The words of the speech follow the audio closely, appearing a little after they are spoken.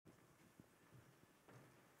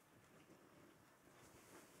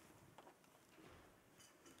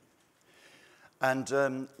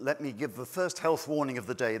And let me give the first health warning of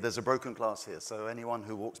the day. There's a broken glass here, so anyone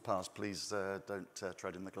who walks past, please don't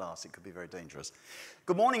tread in the glass. It could be very dangerous.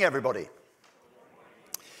 Good morning, everybody.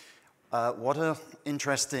 What an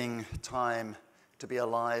interesting time to be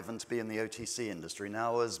alive and to be in the OTC industry.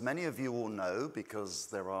 Now, as many of you will know, because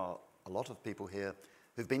there are a lot of people here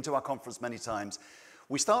who've been to our conference many times,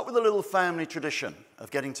 we start with a little family tradition of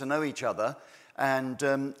getting to know each other, and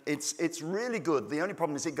it's really good. The only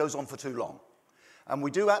problem is it goes on for too long. And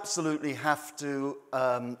we do absolutely have to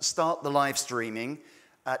start the live streaming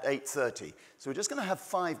at 8:30. So we're just going to have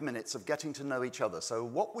 5 minutes of getting to know each other. So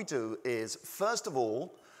what we do is, first of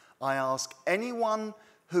all, I ask anyone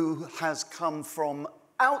who has come from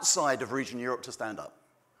outside of region Europe to stand up.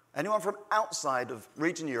 Anyone from outside of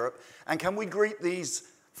region Europe. And can we greet these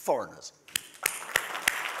foreigners?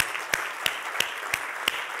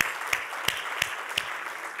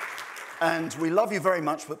 And we love you very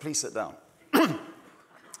much, but please sit down.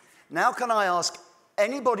 Now can I ask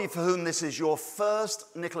anybody for whom this is your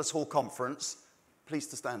first Nicholas Hall conference, please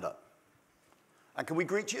to stand up. And can we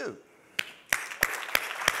greet you?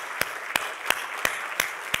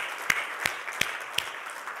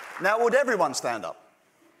 Now would everyone stand up?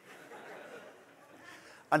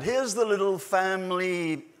 And here's the little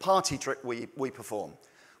family party trick we perform.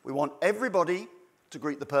 We want everybody to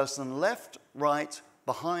greet the person left, right,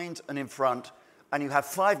 behind, and in front, and you have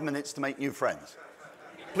 5 minutes to make new friends.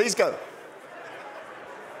 Please go.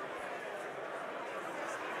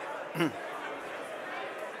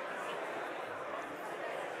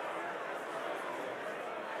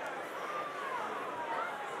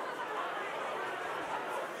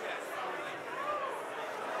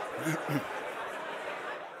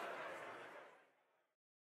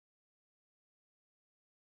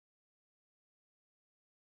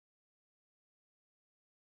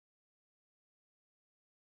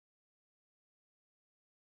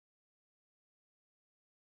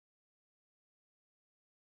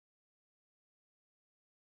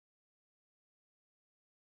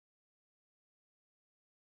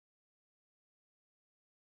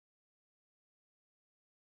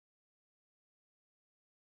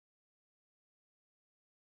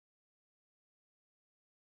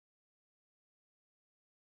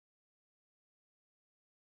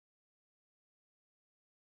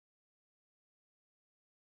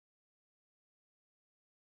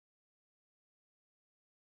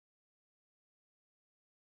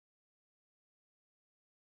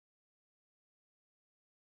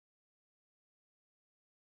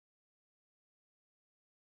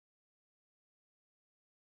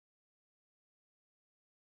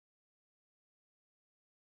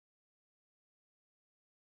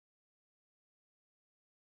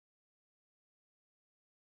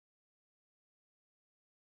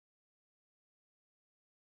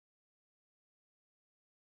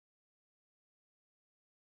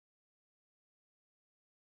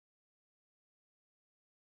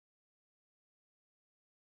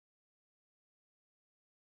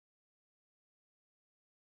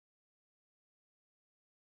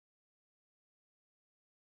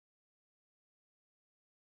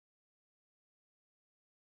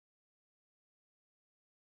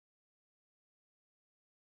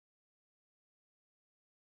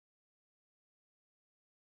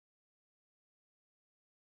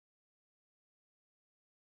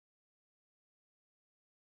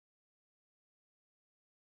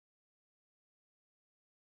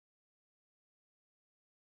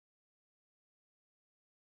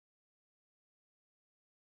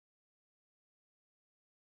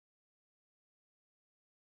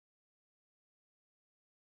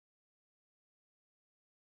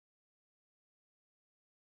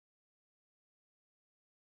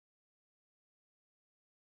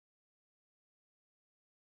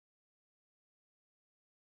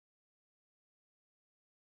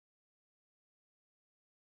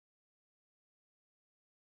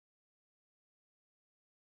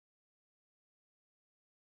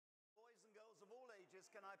 Of all ages,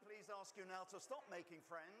 can I please ask you now to stop making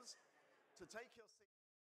friends, to take your seat.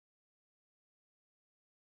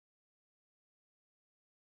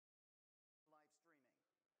 Live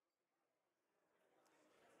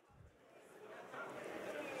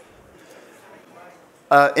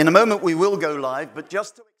streaming. In a moment we will go live, but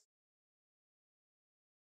just to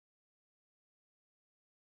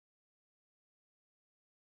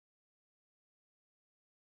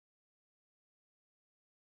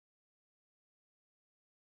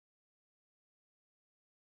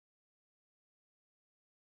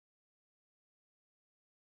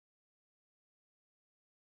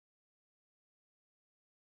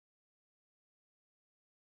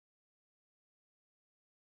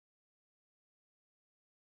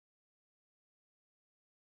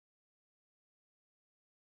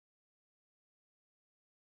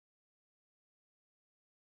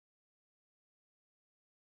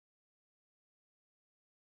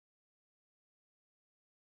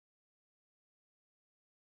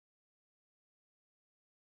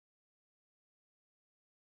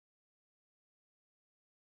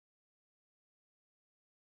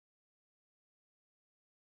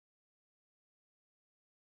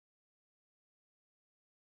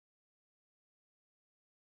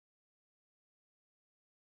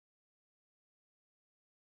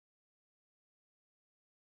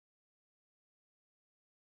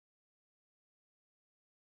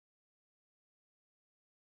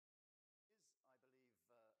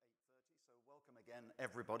again,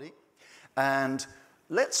 everybody. And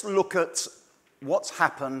let's look at what's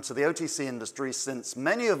happened to the OTC industry since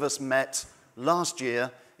many of us met last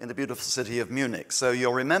year in the beautiful city of Munich. So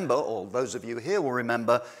you'll remember, or those of you here will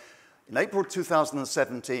remember, in April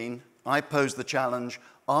 2017, I posed the challenge,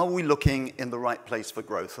 are we looking in the right place for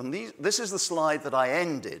growth? And this is the slide that I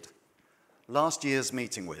ended last year's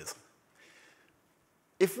meeting with.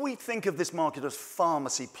 If we think of this market as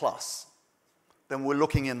pharmacy plus, then we're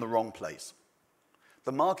looking in the wrong place.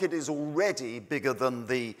 The market is already bigger than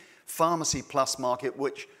the pharmacy plus market,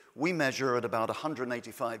 which we measure at about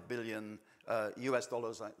 185 billion US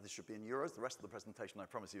dollars. This should be in euros. The rest of the presentation, I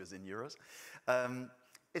promise you, is in euros.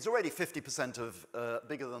 It's already 50%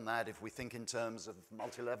 bigger than that if we think in terms of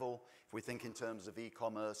multi-level, if we think in terms of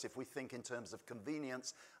e-commerce, if we think in terms of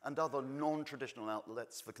convenience and other non-traditional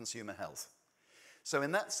outlets for consumer health. So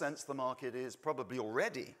in that sense, the market is probably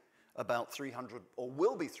already about 300, or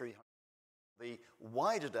will be 300, the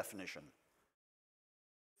wider definition,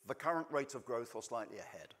 the current rate of growth or slightly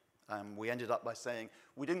ahead. We ended up by saying,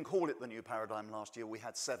 we didn't call it the new paradigm last year, we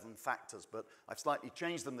had 7 factors, but I've slightly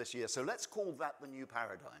changed them this year, so let's call that the new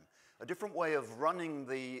paradigm. A different way of running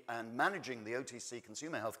and managing the OTC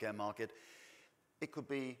consumer healthcare market. It could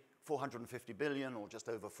be 450 billion or just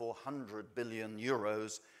over 400 billion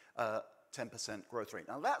euros, 10% growth rate.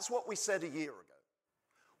 Now that's what we said a year ago.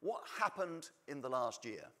 What happened in the last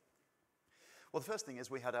year? Well, the first thing is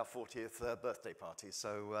we had our 40th birthday party,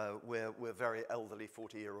 so we're very elderly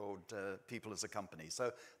 40-year-old people as a company.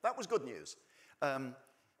 So that was good news.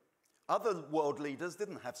 Other world leaders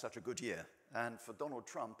didn't have such a good year. And for Donald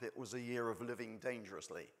Trump, it was a year of living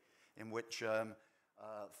dangerously, in which,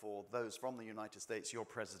 for those from the United States, your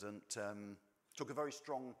president took a very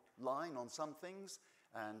strong line on some things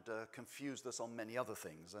and confused us on many other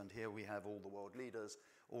things. And here we have all the world leaders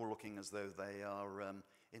all looking as though they are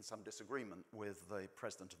in some disagreement with the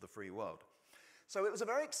president of the free world. So it was a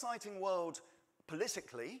very exciting world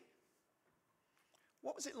politically.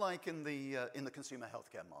 What was it like in the consumer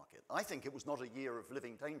healthcare market? I think it was not a year of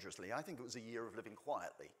living dangerously. I think it was a year of living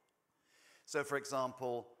quietly. So, for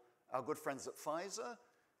example, our good friends at Pfizer,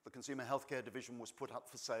 the consumer healthcare division was put up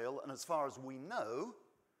for sale, and as far as we know,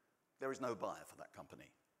 there is no buyer for that company.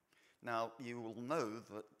 Now, you will know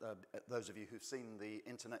that, those of you who've seen the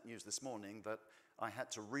internet news this morning, that I had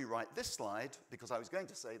to rewrite this slide because I was going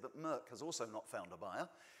to say that Merck has also not found a buyer,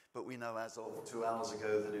 but we know as of 2 hours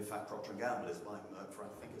ago that in fact Procter & Gamble is buying Merck for, I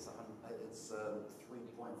think it's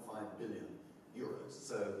 3.5 billion euros.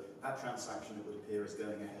 So that transaction, it would appear, is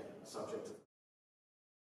going ahead, subject to...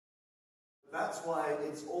 That's why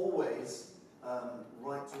it's always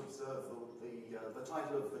right to observe the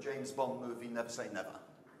title of the James Bond movie, Never Say Never.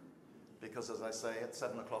 Because, as I say, at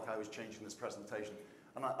 7 o'clock I was changing this presentation.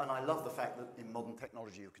 And I love the fact that in modern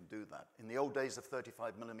technology you can do that. In the old days of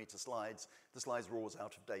 35mm slides, the slides were always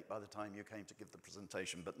out of date by the time you came to give the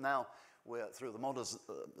presentation. But now, we're through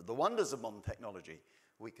the wonders of modern technology,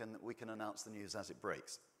 we can announce the news as it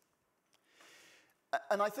breaks.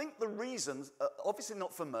 And I think the reasons, obviously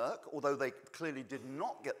not for Merck, although they clearly did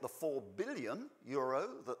not get the 4 billion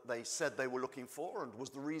euro that they said they were looking for, and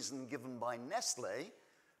was the reason given by Nestlé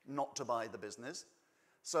not to buy the business.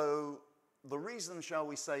 So the reason, shall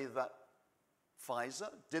we say, that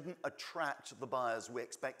Pfizer didn't attract the buyers we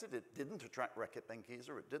expected, it didn't attract Reckitt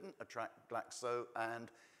Benckiser, it didn't attract Glaxo, and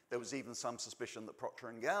there was even some suspicion that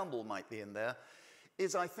Procter & Gamble might be in there,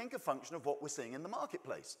 is, I think, a function of what we're seeing in the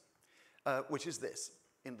marketplace, which is this.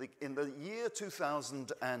 In the year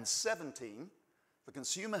 2017, the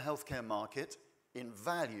consumer healthcare market in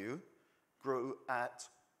value grew at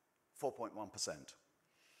 4.1%.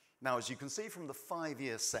 Now, as you can see from the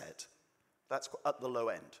 5-year set, that's at the low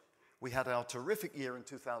end. We had our terrific year in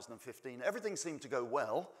 2015. Everything seemed to go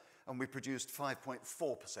well, and we produced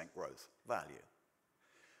 5.4% growth value.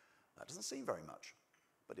 That doesn't seem very much,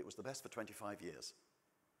 but it was the best for 25 years.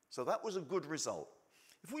 So that was a good result.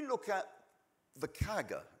 If we look at the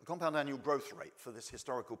CAGR, the compound annual growth rate for this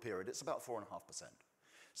historical period, it's about 4.5%.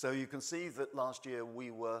 So you can see that last year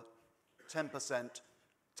we were 10%,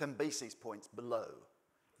 10 basis points below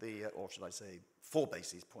or should I say 4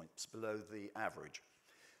 basis points below the average.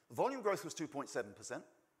 The volume growth was 2.7%.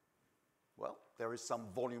 Well, there is some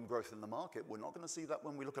volume growth in the market. We're not going to see that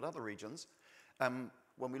when we look at other regions.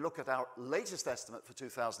 When we look at our latest estimate for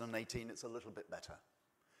 2018, it's a little bit better.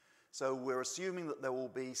 So we're assuming that there will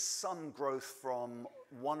be some growth from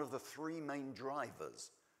one of the 3 main drivers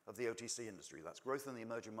of the OTC industry. That's growth in the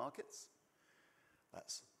emerging markets,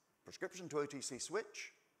 that's prescription to OTC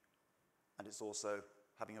switch, and it's also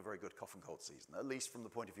having a very good cough and cold season, at least from the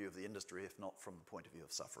point of view of the industry, if not from the point of view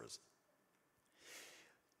of sufferers.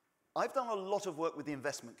 I've done a lot of work with the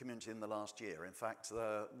investment community in the last year. In fact,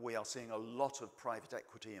 we are seeing a lot of private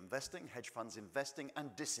equity investing, hedge funds investing, and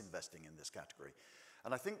disinvesting in this category.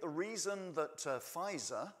 And I think the reason that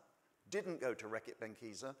Pfizer didn't go to Reckitt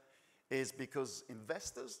Benckiser is because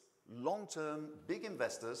investors, long-term, big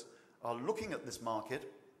investors, are looking at this market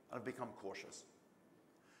and have become cautious.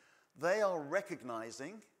 They are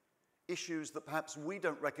recognizing issues that perhaps we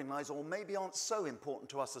don't recognize or maybe aren't so important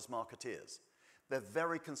to us as marketeers. They're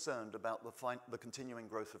very concerned about the continuing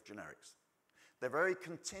growth of generics. They're very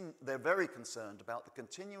concerned about the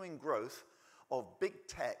continuing growth of big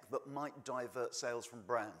tech that might divert sales from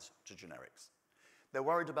brands to generics. They're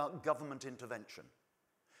worried about government intervention.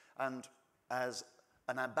 And as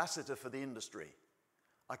an ambassador for the industry,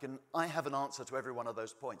 I have an answer to every one of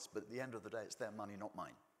those points, but at the end of the day, it's their money, not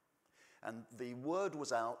mine. And the word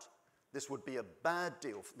was out, this would be a bad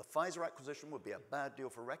deal. The Pfizer acquisition would be a bad deal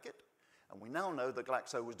for Reckitt. And we now know that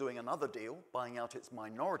Glaxo was doing another deal, buying out its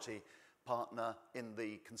minority partner in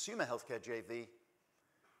the consumer healthcare JV,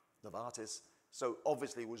 Novartis. So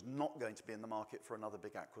obviously was not going to be in the market for another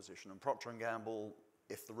big acquisition. And Procter & Gamble,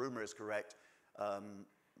 if the rumor is correct,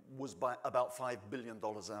 was by about $5 billion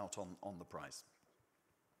out on the price.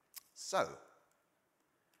 So,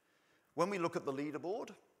 when we look at the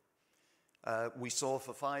leaderboard, we saw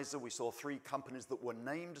for Pfizer, we saw 3 companies that were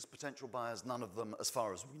named as potential buyers. None of them, as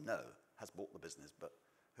far as we know, has bought the business, but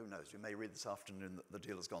who knows? We may read this afternoon that the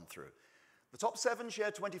deal has gone through. The top 7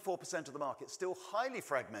 share 24% of the market, still highly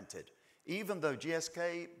fragmented, even though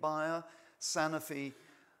GSK, Bayer, Sanofi,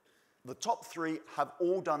 the top 3 have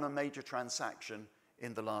all done a major transaction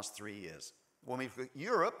in the last 3 years. When we look at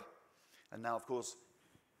Europe, and now, of course,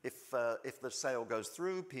 if the sale goes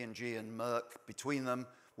through, P&G and Merck, between them,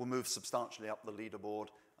 will move substantially up the leaderboard,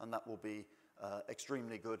 and that will be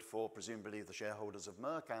extremely good for, presumably, the shareholders of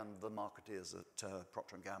Merck and the marketeers at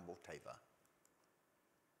Procter & Gamble, Teva.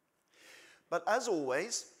 But as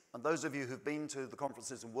always, and those of you who've been to the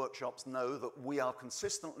conferences and workshops know that we are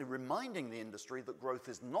consistently reminding the industry that growth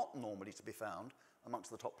is not normally to be found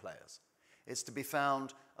amongst the top players. It's to be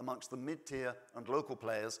found amongst the mid-tier and local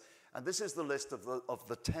players, and this is the list of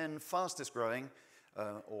the 10 fastest growing,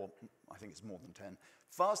 or I think it's more than 10,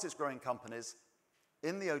 fastest growing companies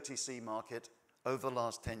in the OTC market over the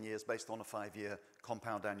last 10 years based on a 5-year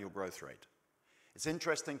compound annual growth rate. It's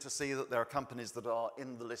interesting to see that there are companies that are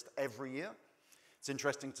in the list every year. It's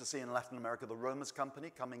interesting to see in Latin America the Roma's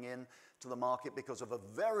company coming in to the market because of a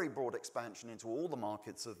very broad expansion into all the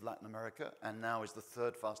markets of Latin America, and now is the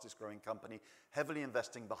 3rd fastest growing company, heavily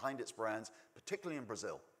investing behind its brands, particularly in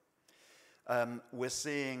Brazil. We're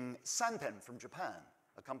seeing Santen from Japan,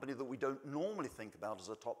 a company that we don't normally think about as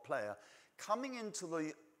a top player, coming into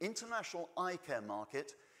the international eye care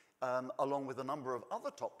market, along with a number of other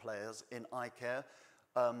top players in eye care,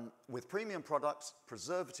 with premium products,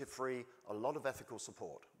 preservative-free, a lot of ethical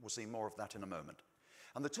support. We'll see more of that in a moment.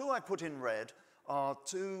 And the 2 I put in red are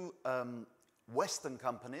 2 Western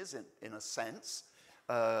companies, in a sense.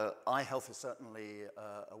 Eye Health is certainly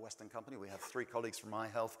a Western company. We have 3 colleagues from Eye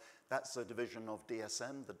Health. That's a division of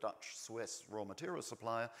DSM, the Dutch-Swiss raw material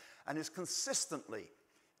supplier, and is consistently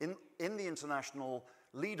in the international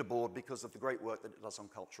leaderboard because of the great work that it does on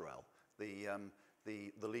Culturelle,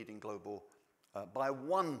 the leading global, by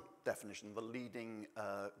one definition, the leading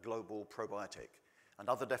global probiotic.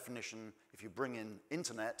 Another definition, if you bring in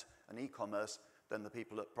internet and e-commerce, then the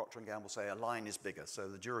people at Procter & Gamble say a line is bigger. So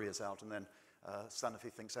the jury is out, and then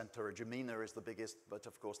Sanofi thinks Enterogymina is the biggest, but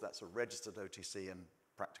of course that's a registered OTC and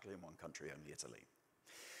practically in one country, only Italy.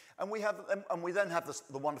 And we then have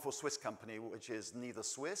the wonderful Swiss company, which is neither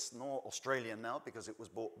Swiss nor Australian now because it was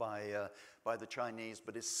bought by the Chinese,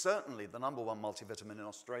 but is certainly the #1 multivitamin in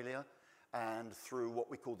Australia, and through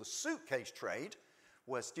what we call the suitcase trade,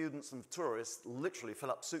 where students and tourists literally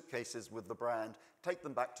fill up suitcases with the brand, take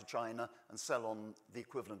them back to China and sell on the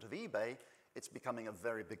equivalent of eBay. It's becoming a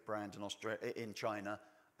very big brand in China,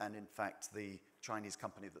 and in fact, the Chinese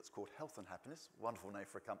company that's called Health and Happiness, wonderful name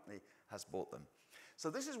for a company, has bought them. So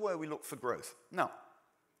this is where we look for growth. Now,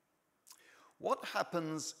 what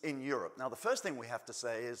happens in Europe? Now, the first thing we have to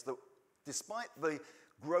say is that despite the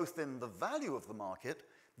growth in the value of the market,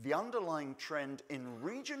 the underlying trend in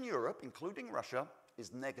region Europe, including Russia,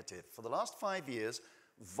 is negative. For the last 5 years,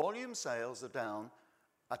 volume sales are down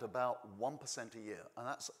at about 1% a year, and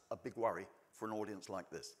that's a big worry for an audience like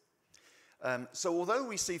this. So although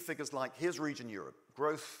we see figures like, here's region Europe,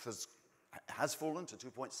 growth has fallen to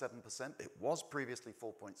 2.7%. It was previously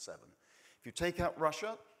 4.7%. If you take out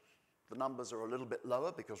Russia, the numbers are a little bit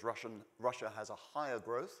lower because Russia has a higher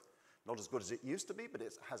growth, not as good as it used to be, but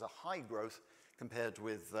it has a high growth compared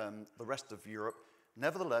with the rest of Europe,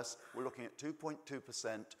 Nevertheless, we're looking at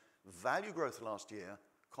 2.2% value growth last year,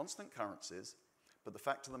 constant currencies, but the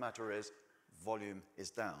fact of the matter is volume is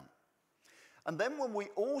down. And then when we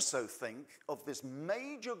also think of this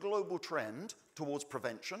major global trend towards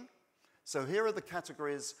prevention, so here are the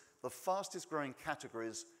categories, the fastest growing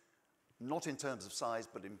categories, not in terms of size,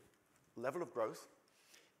 but in level of growth.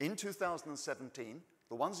 In 2017,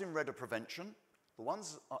 the ones in red are prevention, the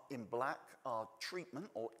ones in black are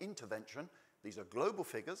treatment or intervention. These are global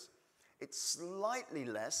figures. It's slightly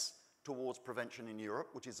less towards prevention in Europe,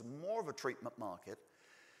 which is more of a treatment market.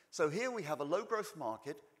 So here we have a low growth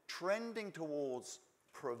market trending towards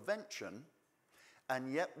prevention,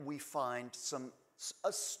 and yet we find some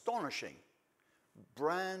astonishing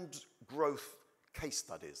brand growth case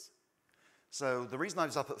studies. So the reason I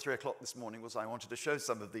was up at 3 o'clock this morning was I wanted to show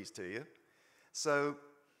some of these to you. So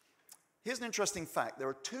here's an interesting fact. There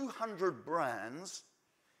are 200 brands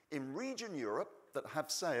in region Europe that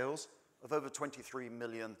have sales of over 23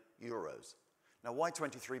 million euros. Now, why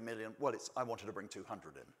 23 million? Well, I wanted to bring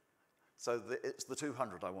 200 in. So it's the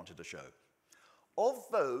 200 I wanted to show. Of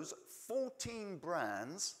those, 14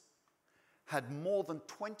 brands had more than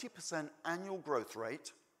 20% annual growth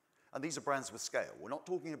rate, and these are brands with scale. We're not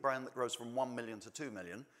talking a brand that grows from 1 million to 2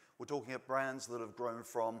 million. We're talking of brands that have grown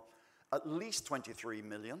from at least 23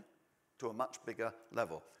 million to a much bigger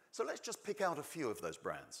level. So let's just pick out a few of those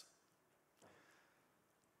brands.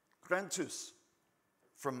 Grantus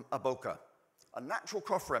from Aboca, a natural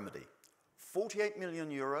cough remedy, 48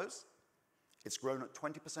 million euros. It's grown at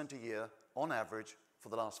 20% a year on average for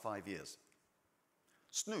the last 5 years.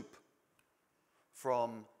 Snoop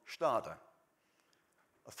from Stada,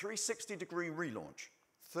 a 360-degree relaunch,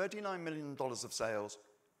 $39 million of sales,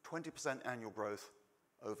 20% annual growth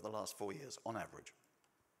over the last 4 years on average.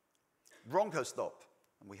 Bronchostop,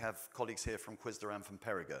 and we have colleagues here from Quisda and from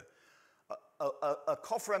Perrigo, a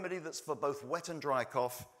cough remedy that's for both wet and dry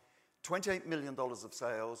cough, $28 million of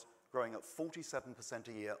sales, growing at 47%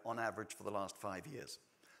 a year on average for the last 5 years.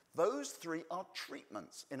 Those three are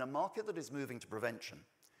treatments in a market that is moving to prevention.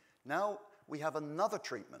 Now we have another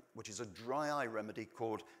treatment, which is a dry eye remedy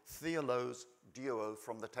called Thialose Duo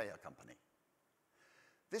from the Taya company.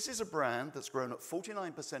 This is a brand that's grown at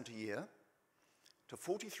 49% a year to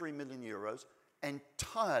 43 million euros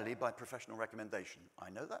entirely by professional recommendation. I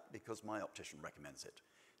know that because my optician recommends it.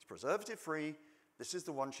 It's preservative-free. This is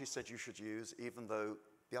the one she said you should use, even though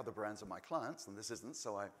the other brands are my clients, and this isn't,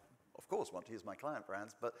 so I, of course, want to use my client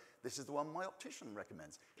brands, but this is the one my optician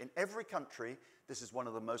recommends. In every country, this is one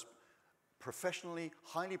of the most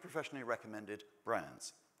highly professionally recommended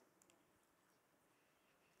brands.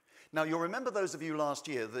 Now, you'll remember those of you last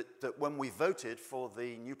year that when we voted for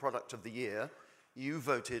the new product of the year, you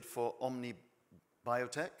voted for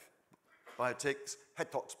Biotech's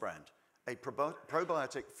HeadTox brand, a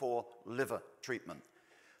probiotic for liver treatment.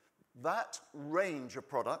 That range of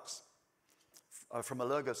products from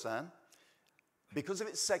Allergosan, because of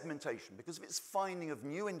its segmentation, because of its finding of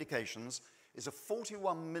new indications, is a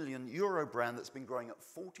 41 million euro brand that's been growing at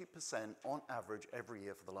 40% on average every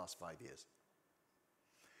year for the last 5 years.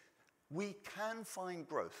 We can find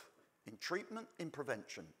growth in treatment, in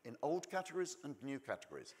prevention, in old categories and new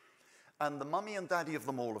categories. And the mummy and daddy of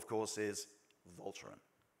them all, of course, is Voltaren.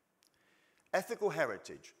 Ethical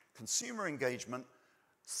heritage, consumer engagement,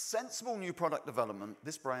 sensible new product development.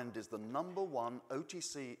 This brand is the #1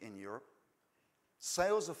 OTC in Europe.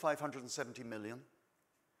 Sales of 570 million,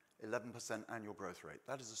 11% annual growth rate.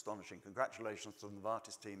 That is astonishing. Congratulations to the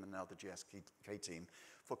Novartis team and now the GSK team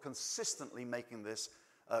for consistently making this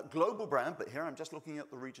global brand, but here I'm just looking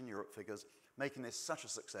at the region Europe figures, making this such a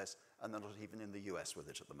success, and they're not even in the US with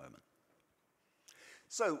it at the moment.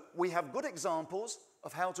 So we have good examples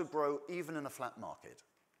of how to grow even in a flat market,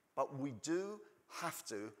 but we do have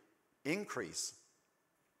to increase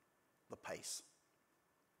the pace.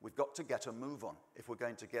 We've got to get a move on if we're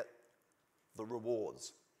going to get the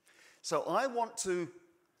rewards. So I want to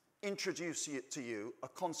introduce to you a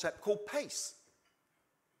concept called pace.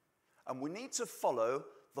 And we need to follow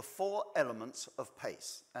the 4 elements of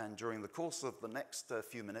pace. And during the course of the next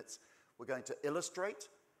few minutes, we're going to illustrate,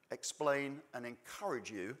 explain, and encourage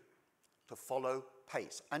you to follow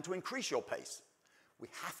pace and to increase your pace. We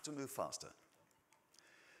have to move faster.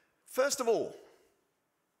 First of all,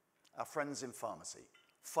 our friends in pharmacy.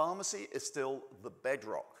 Pharmacy is still the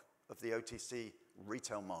bedrock of the OTC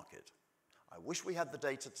retail market. I wish we had the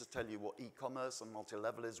data to tell you what e-commerce and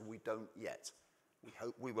multi-level is. We don't yet. We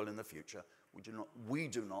hope we will in the future. We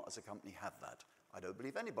do not as a company have that. I don't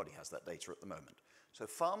believe anybody has that data at the moment. So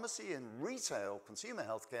pharmacy and retail consumer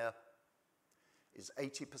healthcare is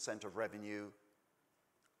 80% of revenue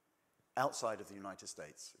outside of the United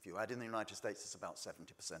States. If you add in the United States, it's about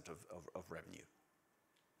 70% of revenue.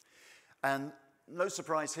 And no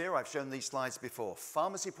surprise here, I've shown these slides before.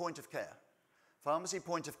 Pharmacy point of care. Pharmacy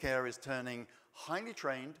point of care is turning highly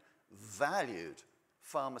trained, valued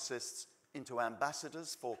pharmacists into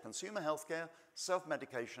ambassadors for consumer healthcare,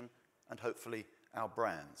 self-medication, and hopefully our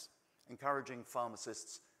brands, encouraging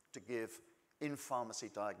pharmacists to give in-pharmacy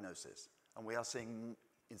diagnosis. And we are seeing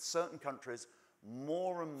in certain countries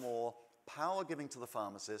more and more power giving to the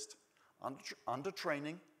pharmacist under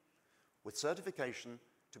training with certification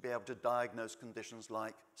to be able to diagnose conditions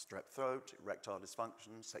like strep throat, erectile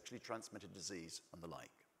dysfunction, sexually transmitted disease, and the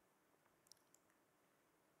like.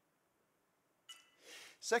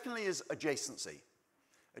 Secondly is adjacency.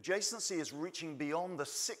 Adjacency is reaching beyond the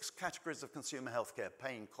 6 categories of consumer healthcare: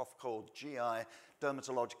 pain, cough, cold, GI,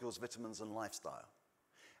 dermatologicals, vitamins, and lifestyle.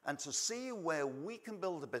 And to see where we can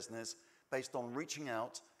build a business based on reaching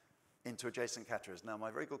out into adjacent categories. Now, my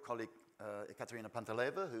very good colleague, Ekaterina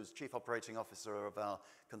Panteleva, who's Chief Operating Officer of our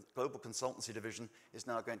Global Consultancy Division, is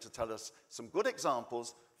now going to tell us some good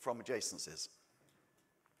examples from adjacencies.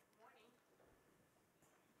 Good morning.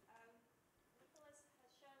 Nicholas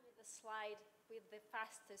has shown you the slide with the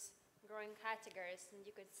fastest growing categories, and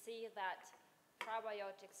you could see that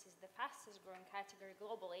probiotics is the fastest growing category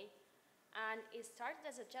globally, and it started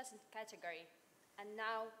as a adjacent category, and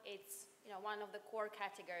now it's one of the core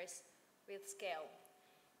categories with scale.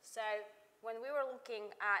 So when we were looking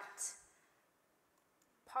at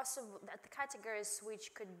the categories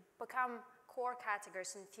which could become core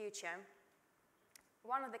categories in the future,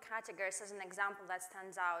 one of the categories as an example that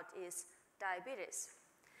stands out is diabetes.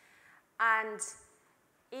 And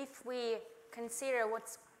if we consider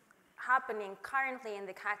what's happening currently in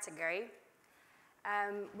the category,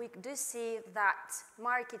 we do see that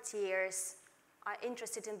marketeers are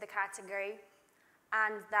interested in the category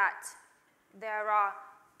and that there are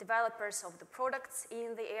developers of the products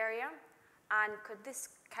in the area. And could this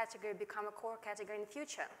category become a core category in the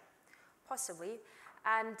future? Possibly.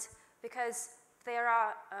 And because there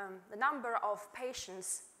are the number of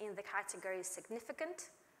patients in the category is significant,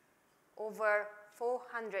 over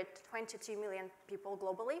 422 million people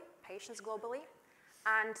globally, patients globally,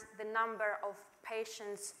 and the number of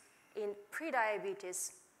patients in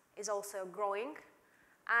prediabetes is also growing.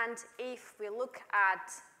 And if we look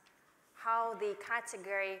at how the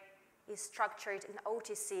category is structured in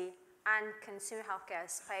OTC and consumer healthcare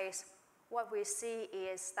space, what we see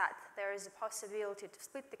is that there is a possibility to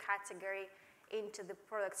split the category into the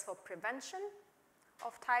products for prevention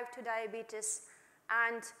of type 2 diabetes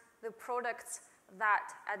and the products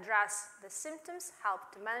that address the symptoms,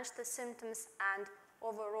 help to manage the symptoms, and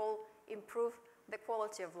overall improve the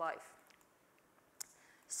quality of life.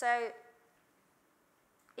 So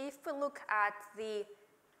if we look at the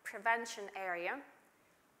prevention area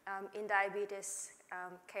in diabetes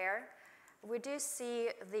care, we do see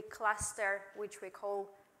the cluster which we call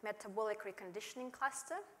metabolic reconditioning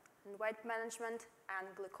cluster, and weight management and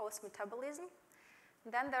glucose metabolism.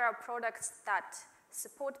 Then there are products that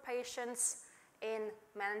support patients in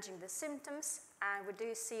managing the symptoms, and we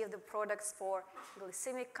do see the products for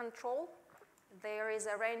glycemic control. There is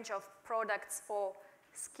a range of products for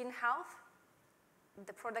skin health,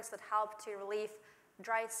 the products that help to relieve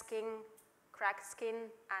dry skin, cracked skin,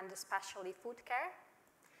 and especially foot care.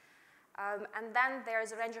 And then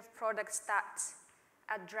there's a range of products that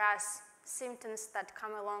address symptoms that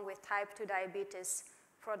come along with type 2 diabetes,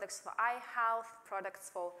 products for eye health, products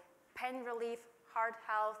for pain relief, heart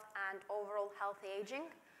health, and overall healthy aging.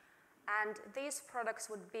 And these products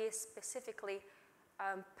would be specifically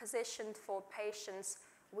positioned for patients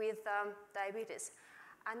with diabetes.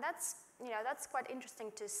 And that's quite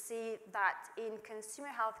interesting to see that in consumer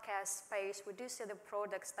healthcare space, we do see the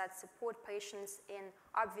products that support patients in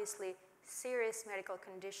obviously serious medical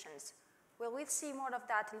conditions. Will we see more of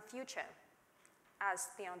that in future as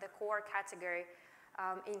the core category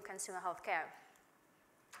in consumer healthcare?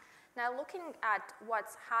 Now, looking at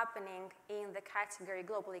what's happening in the category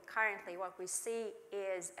globally currently, what we see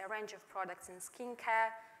is a range of products in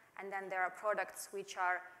skincare, and then there are products which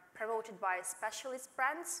are promoted by specialist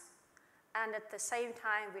brands. And at the same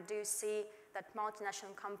time, we do see that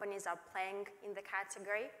multinational companies are playing in the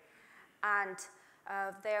category. And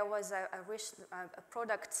there was a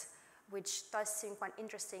product which does seem quite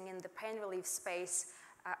interesting in the pain relief space,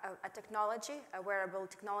 a technology, a wearable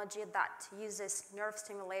technology that uses nerve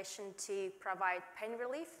stimulation to provide pain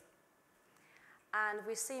relief. And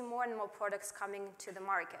we see more and more products coming to the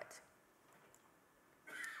market.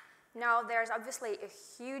 Now, there's obviously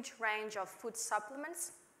a huge range of food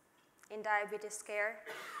supplements in diabetes care,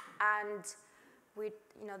 and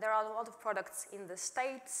there are a lot of products in the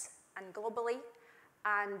States and globally,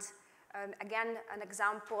 and again, an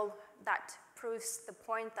example that proves the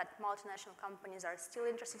point that multinational companies are still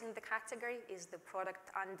interested in the category is the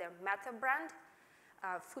product under Meta brand,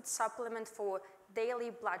 food supplement for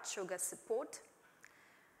daily blood sugar support.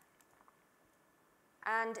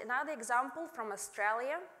 And another example from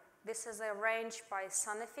Australia, this is a range by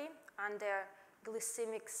Sanofi under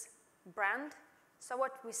Glycemics brand. So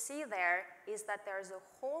what we see there is that there's a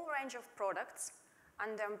whole range of products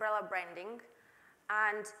under umbrella branding,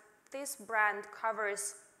 and this brand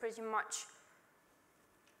covers pretty much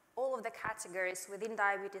all of the categories within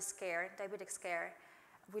diabetes care, diabetics care.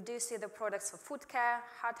 We do see the products for foot care,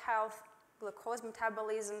 heart health, glucose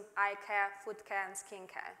metabolism, eye care, foot care, and skin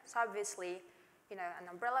care. So obviously, an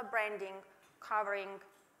umbrella branding covering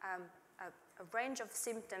a range of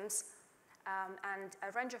symptoms and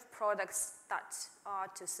a range of products that are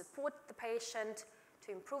to support the patient,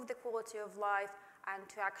 to improve the quality of life, and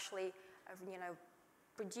to actually,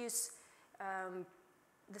 reduce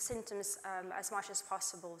the symptoms as much as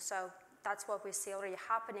possible. So that's what we see already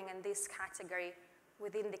happening in this category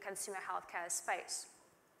within the consumer healthcare space.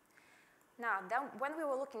 Now, then when we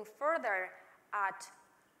were looking further at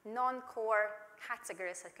non-core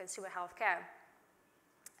categories of consumer healthcare,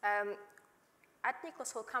 at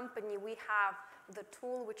Nicholas Hall Company, we have the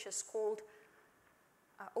tool which is called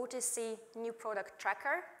OTC New Product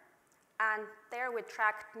Tracker, and there we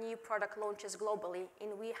track new product launches globally,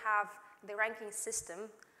 and we have the ranking system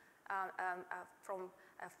from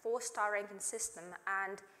a 4-star ranking system,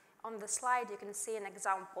 and on the slide you can see an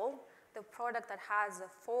example, the product that has a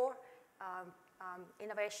 4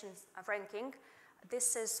 innovations ranking.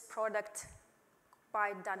 This is product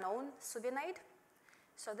by Danone, Suvinade.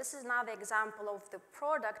 So this is now the example of the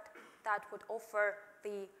product that would offer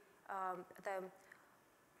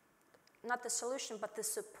not the solution, but the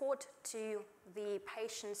support to the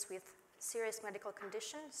patients with serious medical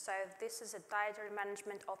conditions. So this is a dietary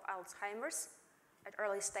management of Alzheimer's at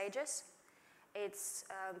early stages. It's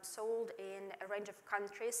sold in a range of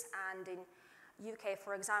countries, and in UK,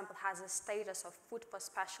 for example, has a status of food for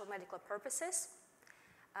special medical purposes.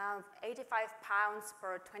 85 pounds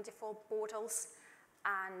per 24 bottles,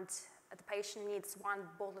 and the patient needs 1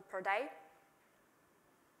 bottle per day.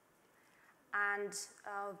 And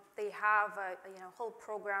they have a whole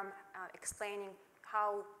program explaining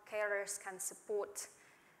how carers can support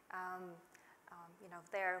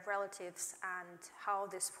their relatives, and how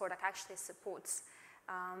this product actually supports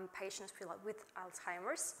patients with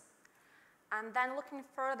Alzheimer's. And then looking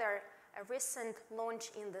further, a recent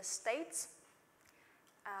launch in the States.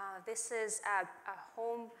 This is a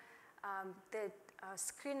home,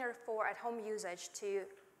 screener for at-home usage to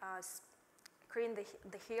screen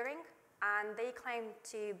the hearing, and they claim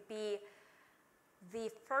to be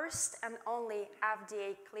the first and only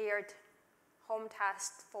FDA-cleared home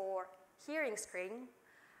test for hearing screening.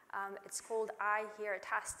 It's called iHear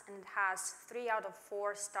Test, and it has 3 out of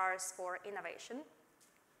 4 stars for innovation.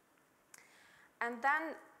 And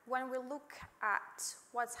then when we look at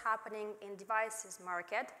what's happening in devices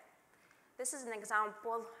market, this is an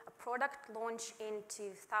example, a product launched in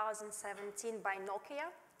 2017 by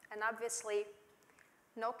Nokia, and obviously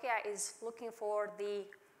Nokia is looking for the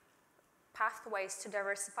pathways to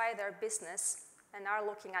diversify their business and are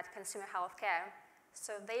looking at consumer healthcare.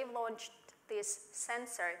 So they've launched this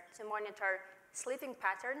sensor to monitor sleeping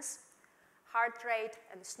patterns, heart rate,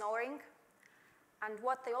 and snoring. And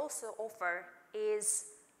what they also offer is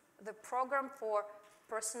the program for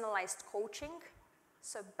personalized coaching.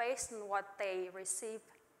 So based on what they receive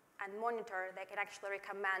and monitor, they can actually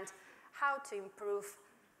recommend how to improve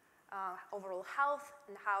overall health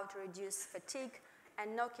and how to reduce fatigue.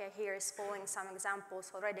 And Nokia here is following some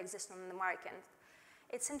examples already existing on the market.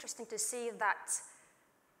 It's interesting to see that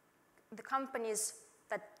the companies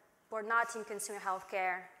that were not in consumer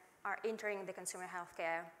healthcare are entering the consumer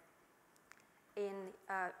healthcare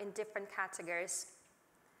in different categories.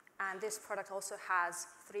 And this product also has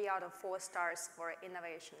 3 out of 4 stars for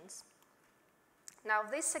innovations. Now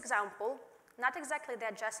this example, not exactly the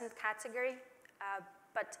adjacent category,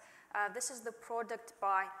 but this is the product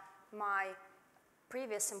by my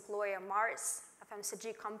previous employer, Mars, a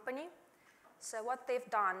FMCG company. So what they've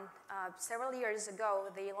done, several years ago,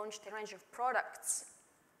 they launched a range of products,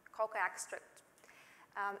 cocoa extract,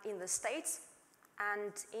 in the States.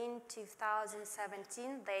 And in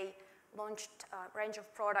 2017, they launched a range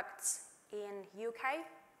of products in UK.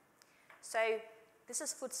 So this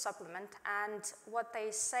is food supplement, and what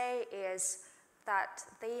they say is that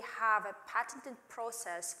they have a patented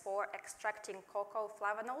process for extracting cocoa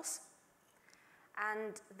flavonols,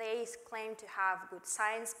 and they claim to have good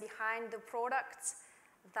science behind the products,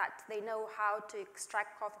 that they know how to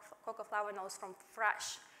extract cocoa flavonols from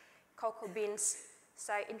fresh cocoa beans.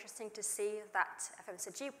 So interesting to see that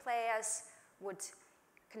FMCG players would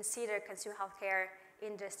consider consumer healthcare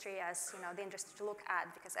industry as the industry to look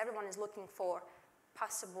at, because everyone is looking for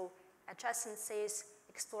possible adjacencies,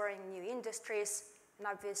 exploring new industries, and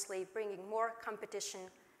obviously bringing more competition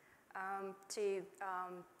to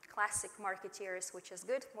classic marketeers, which is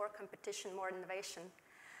good. More competition, more innovation.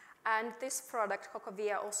 And this product,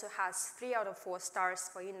 Cocovia, also has 3 out of 4 stars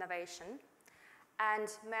for innovation. And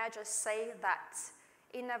may I just say that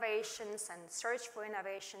innovations and search for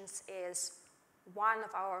innovations is one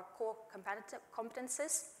of our core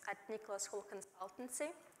competencies at Nicholas Hull Consultancy,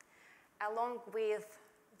 along with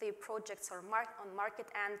the projects on market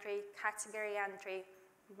entry, category entry,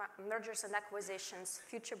 mergers and acquisitions,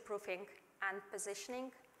 future-proofing, and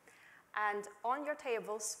positioning. And on your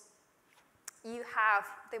tables, you have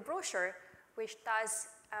the brochure, which does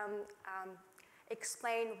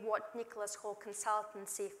explain what Nicholas Hull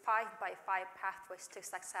Consultancy 5x5 Pathways to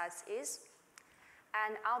Success is.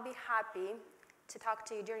 And I'll be happy to talk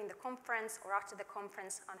to you during the conference or after the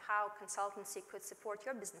conference on how consultancy could support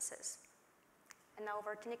your businesses. And now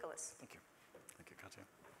over to Nicholas. Thank you. Thank you, Katja.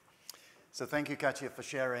 So thank you, Katja, for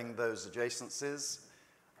sharing those adjacencies,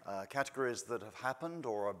 categories that have happened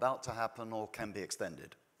or are about to happen or can be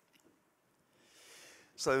extended.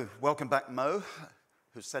 So welcome back, Mo,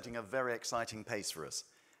 who's setting a very exciting pace for us.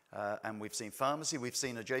 And we've seen pharmacy, we've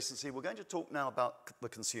seen adjacency. We're going to talk now about the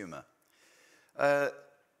consumer.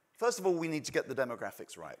 First of all, we need to get the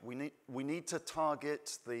demographics right. We need to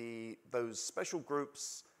target those special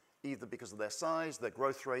groups, either because of their size, their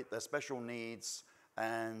growth rate, their special needs,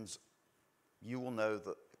 and you will know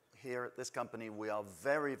that here at this company, we are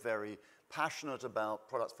very, very passionate about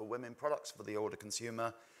products for women, products for the older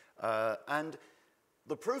consumer, and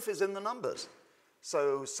the proof is in the numbers.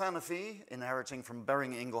 So Sanofi, inheriting from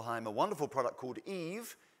Boehringer Ingelheim, a wonderful product called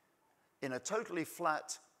Eve, in a totally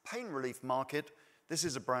flat pain relief market. This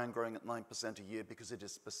is a brand growing at 9% a year because it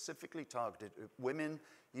is specifically targeted at women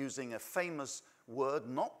using a famous word,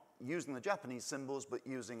 not using the Japanese symbols, but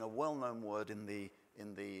using a well-known word in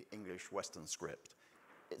the English Western script.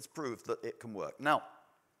 It's proved that it can work. Now,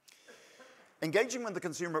 engaging with the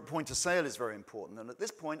consumer at point of sale is very important. And at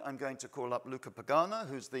this point, I'm going to call up Luca Pagano,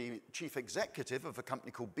 who's the chief executive of a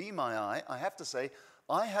company called BeMyEye. I have to say,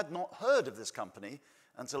 I had not heard of this company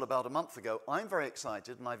until about a month ago. I'm very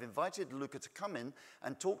excited, and I've invited Luca to come in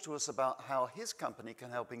and talk to us about how his company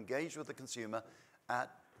can help engage with the consumer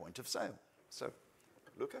at point of sale. So,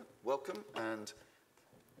 Luca, welcome, and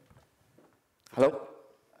hello.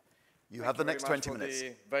 You have the next 20 minutes. Thank you very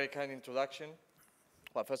much for the very kind introduction.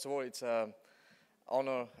 Well, first of all, it's an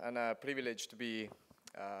honor and a privilege to be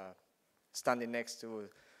standing next to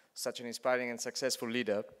such an inspiring and successful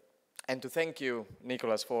leader, and to thank you,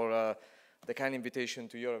 Nicholas, for the kind invitation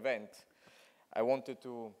to your event. I wanted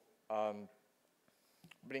to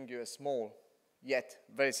bring you a small, yet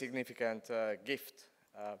very significant gift,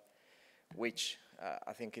 which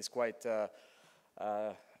I think is quite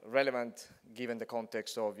relevant given the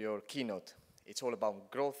context of your keynote. It's all about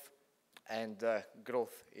growth, and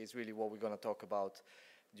growth is really what we're going to talk about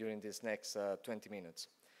during this next 20 minutes.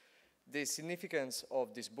 The significance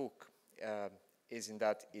of this book is in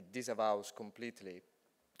that it disavows completely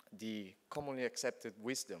the commonly accepted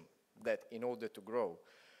wisdom that in order to grow,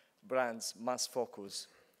 brands must focus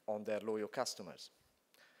on their loyal customers,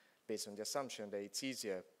 based on the assumption that it's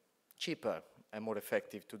easier, cheaper, and more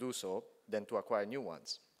effective to do so than to acquire new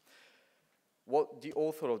ones. What the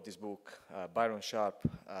author of this book, Byron Sharp,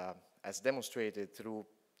 has demonstrated through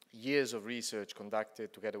years of research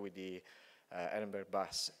conducted together with the Edinburgh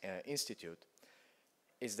Bass Institute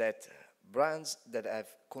is that brands that have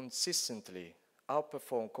consistently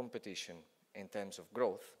outperformed competition in terms of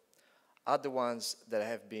growth are the ones that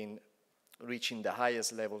have been reaching the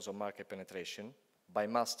highest levels of market penetration by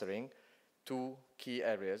mastering 2 key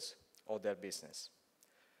areas of their business.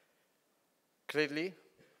 Clearly,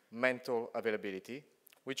 mental availability,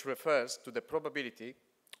 which refers to the probability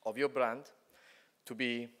of your brand to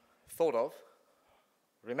be thought of,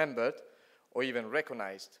 remembered, or even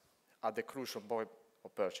recognized at the crucial point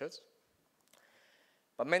of purchase.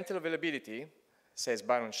 But mental availability, says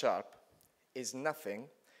Byron Sharp, is nothing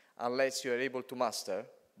unless you are able to master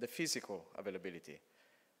the physical availability,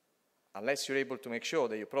 unless you're able to make sure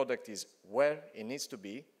that your product is where it needs to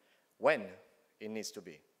be, when it needs to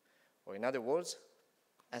be. Or in other words,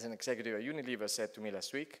 as an executive at Unilever said to me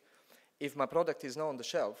last week, if my product is not on the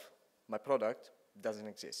shelf, my product doesn't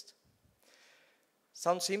exist.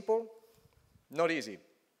 Sounds simple, Not easy.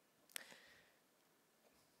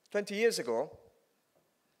 20 years ago,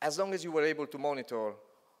 as long as you were able to monitor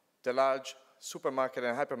the large supermarket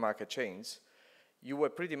and hypermarket chains, you were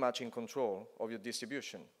pretty much in control of your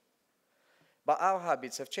distribution. But our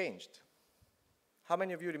habits have changed. How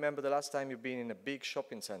many of you remember the last time you've been in a big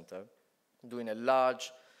shopping center, doing a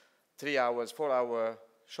large 3 hours, 4 hour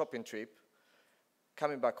shopping trip,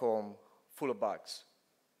 coming back home full of bags?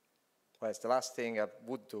 Well, it's the last thing I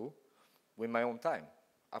would do with my own time.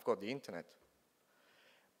 I've got the internet.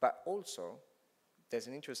 But also, there's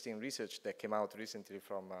an interesting research that came out recently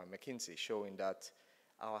from McKinsey showing that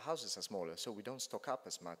our houses are smaller, so we don't stock up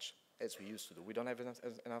as much as we used to do. We don't have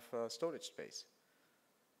enough storage space.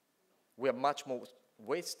 We are much more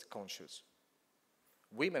waste conscious.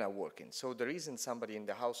 Women are working, so there isn't somebody in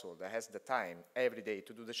the household that has the time every day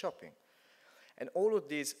to do the shopping. And all of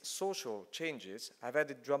these social changes have had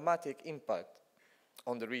a dramatic impact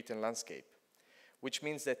on the retail landscape, which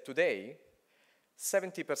means that today,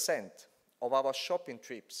 70% of our shopping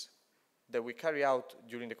trips that we carry out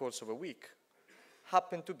during the course of a week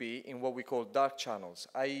happen to be in what we call dark channels,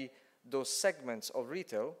 i.e. those segments of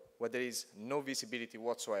retail where there is no visibility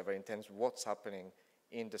whatsoever in terms of what's happening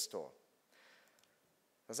in the store.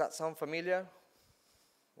 Does that sound familiar?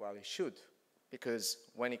 Well, it should, because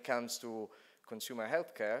when it comes to consumer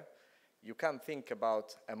healthcare, you can think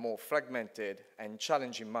about a more fragmented and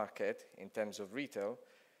challenging market in terms of retail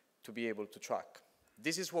to be able to track.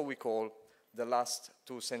 This is what we call the last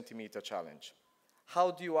 2 centimeter challenge.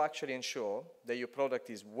 How do you actually ensure that your product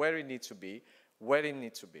is where it needs to be, where it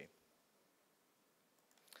needs to be?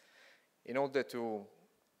 In order to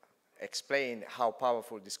explain how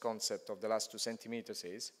powerful this concept of the last 2 centimeters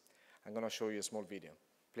is, I'm going to show you a small video.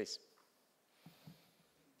 Please.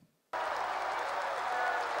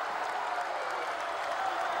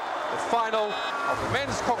 The final of the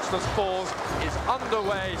men's coxless fours is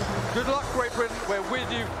underway. Good luck, Great Britain. We're with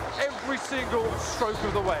you every single stroke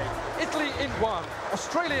of the way. Italy in 1,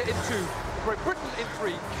 Australia in 2, Great Britain in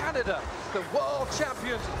 3, Canada, the world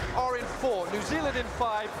champions, are in 4, New Zealand in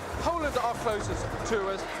 5, Poland are closest to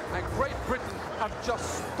us, and Great Britain have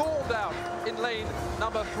just stormed out in lane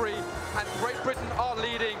number 3, and Great Britain are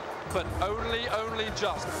leading, but only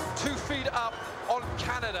just 2 feet up on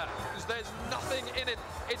Canada. There's nothing in it.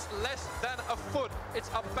 It's less than a foot. It's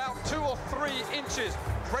about 2 or 3 inches.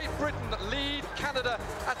 Great Britain lead Canada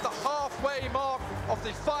at the halfway mark of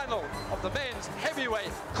the final of the men's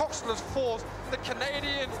heavyweight coxless fours. The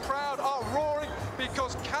Canadian crowd are roaring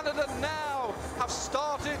because Canada now have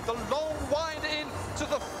started the long wind in to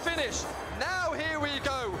the finish. Now here we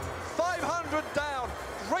go, 500 down.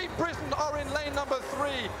 Great Britain are in lane number 3.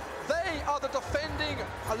 They are the defending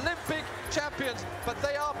Olympic champions, but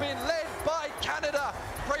they are being led by Canada.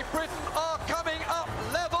 Great Britain are coming up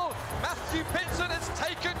level. Matthew Pinson has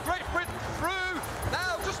taken Great Britain through.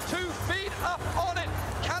 Now just 2 feet up on it.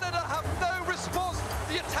 Canada have no response.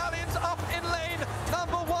 The Italians up in lane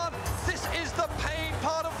number 1. This is the pain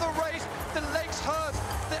part of the race. The legs hurt,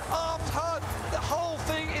 the arms hurt. The whole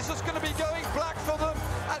thing is just going to be going black for them.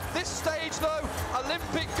 At this stage though,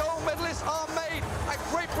 Olympic gold medalists are made, and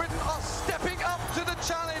Great Britain are stepping up to the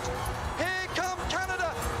challenge. Here come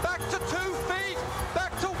Canada, back to 2 feet,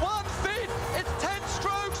 back to 1 feet. It's 10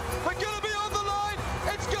 strokes. We're going to be on the line.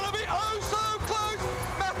 It's going to be oh so close.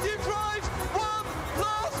 Matthew drives 1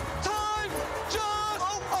 last time.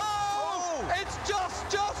 It's just.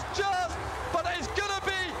 But it's going to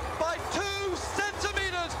be by 2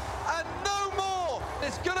 centimeters and no more.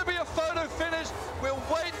 It's going to be a photo finish. We'll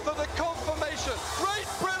wait for the confirmation. Great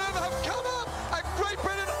Britain have come up, and Great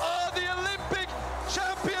Britain are the Olympic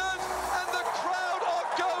champions, and the crowd are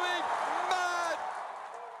going mad.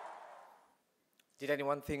 Did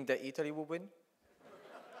anyone think that Italy would win?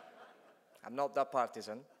 I'm not that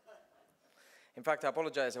partisan. In fact, I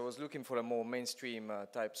apologize, I was looking for a more mainstream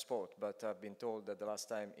type sport, but I've been told that the last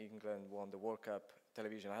time England won the World Cup,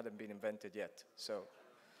 television hadn't been invented yet, so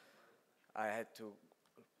I had to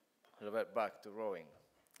revert back to rowing.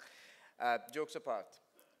 Jokes apart,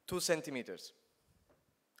 2 centimeters,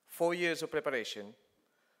 4 years of preparation,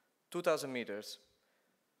 2,000 meters,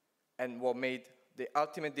 and what made the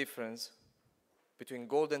ultimate difference between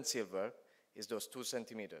gold and silver is those 2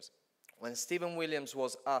 centimeters. When Stephen Williams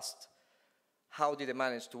was asked how did they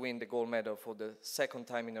manage to win the gold medal for the 2nd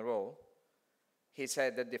time in a row, he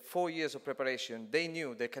said that the 4 years of preparation, they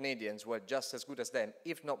knew the Canadians were just as good as them,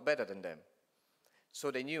 if not better than them. So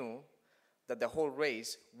they knew that the whole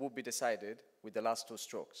race would be decided with the last 2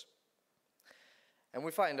 strokes. And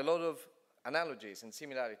we find a lot of analogies and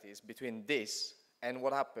similarities between this and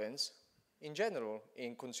what happens in general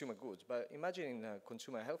in consumer goods, but imagine in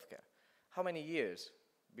consumer healthcare. How many years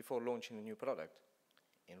before launching a new product?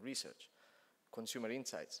 In research, consumer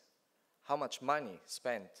insights. How much money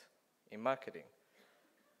spent in marketing?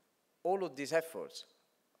 All of these efforts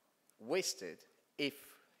wasted if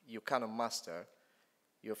you cannot master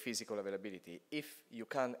your physical availability, if you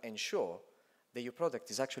can't ensure that your product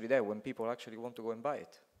is actually there when people actually want to go and buy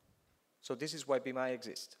it. So this is why BeMyEye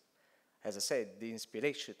exists. As I said, the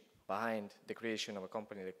inspiration behind the creation of a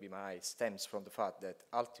company like BeMyEye stems from the fact that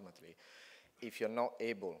ultimately, if you're not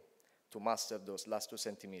able to master those last 2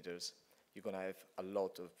 centimeters, you're going to have a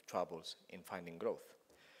lot of troubles in finding growth.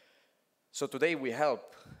 So today we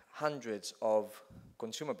help hundreds of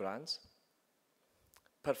consumer brands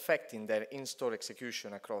perfecting their in-store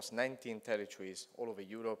execution across 19 territories all over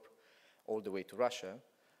Europe, all the way to Russia,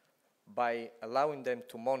 by allowing them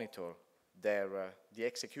to monitor the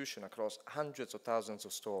execution across hundreds of thousands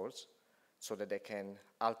of stores so that they can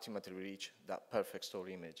ultimately reach that perfect store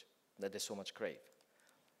image that they so much crave.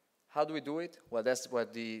 How do we do it? Well, that's where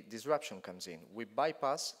the disruption comes in. We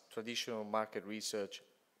bypass traditional market research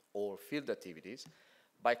or field activities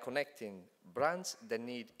by connecting brands that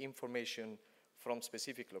need information from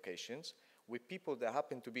specific locations with people that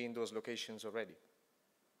happen to be in those locations already.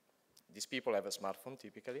 These people have a smartphone,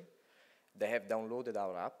 typically. They have downloaded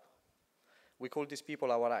our app. We call these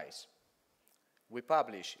people our eyes. We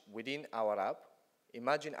publish within our app.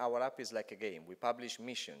 Imagine our app is like a game. We publish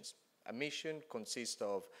missions. A mission consists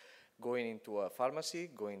of going into a pharmacy,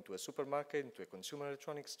 going to a supermarket, into a consumer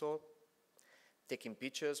electronics store, taking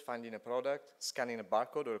pictures, finding a product, scanning a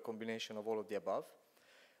barcode, or a combination of all of the above.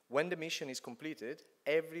 When the mission is completed,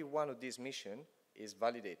 every one of these missions is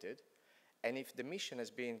validated, and if the mission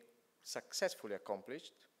has been successfully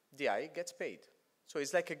accomplished, the eye gets paid. So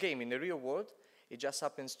it's like a game. In the real world, it just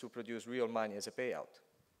happens to produce real money as a payout.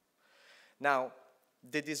 Now,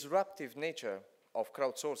 the disruptive nature of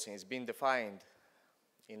crowdsourcing is being defined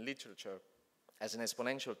in literature as an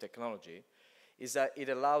exponential technology, is that it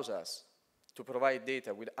allows us to provide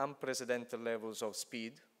data with unprecedented levels of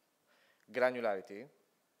speed, granularity,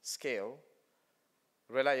 scale,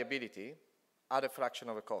 reliability at a fraction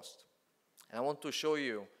of the cost. And I want to show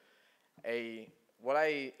you what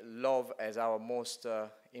I love as our most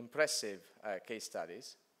impressive case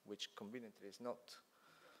studies, which conveniently is not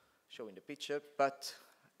showing the picture, but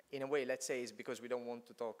in a way, let's say it's because we don't want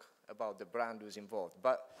to talk about the brand who's involved.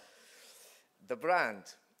 But the brand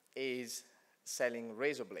is selling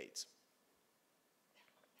razor blades.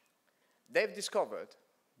 They've discovered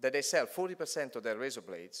that they sell 40% of their razor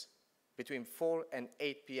blades between 4 and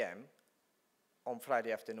 8 p.m. on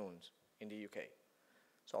Friday afternoons in the UK.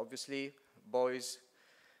 So obviously, boys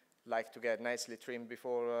like to get nicely trimmed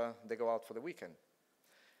before they go out for the weekend.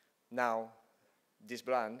 Now, this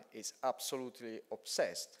brand is absolutely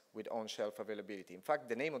obsessed with on-shelf availability. In fact,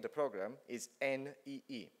 the name of the program is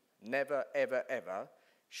NEE. Never, ever, ever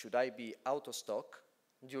should I be out of stock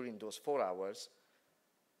during those 4 hours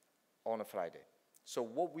on a Friday. So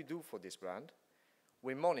what we do for this brand,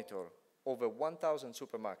 we monitor over 1,000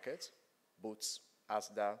 supermarkets, Boots,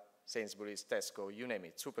 Asda, Sainsbury's, Tesco, you name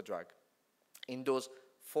it, Superdrug, in those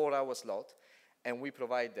 4-hour slots, and we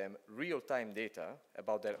provide them real-time data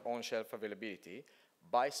about their on-shelf availability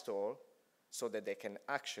by store so that they can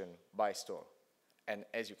action by store. And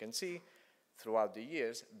as you can see, throughout the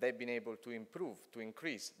years, they've been able to improve, to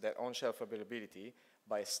increase their on-shelf availability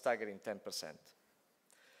by a staggering 10%.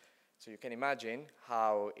 So you can imagine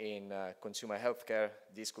how in consumer healthcare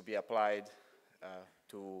this could be applied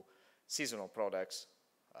to seasonal products,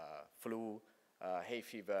 flu, hay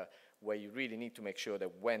fever, where you really need to make sure that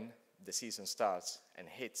when the season starts and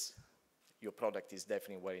hits, your product is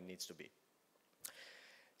definitely where it needs to be.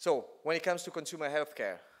 So when it comes to consumer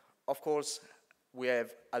healthcare, of course, we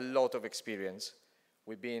have a lot of experience.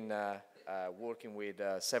 We've been working with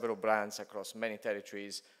several brands across many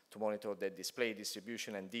territories to monitor their display,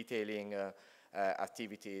 distribution, and detailing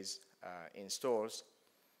activities in stores.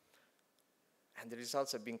 And the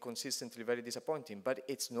results have been consistently very disappointing, but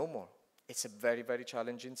it's normal. It's a very, very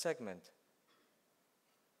challenging segment.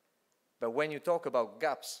 But when you talk about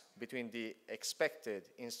gaps between the expected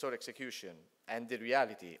in-store execution and the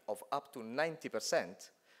reality of up to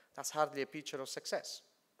 90%, that's hardly a picture of success.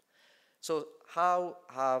 So how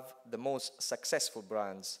have the most successful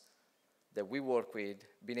brands that we work with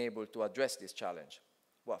been able to address this challenge?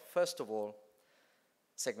 Well, first of all,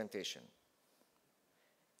 segmentation.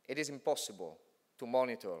 It is impossible to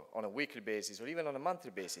monitor on a weekly basis or even on a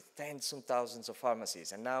monthly basis tens of thousands of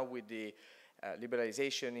pharmacies. And now with the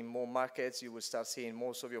liberalization in more markets, you will start seeing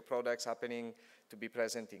most of your products happening to be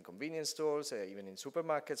present in convenience stores, even in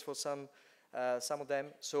supermarkets for some of them.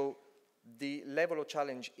 So the level of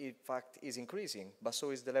challenge, in fact, is increasing, but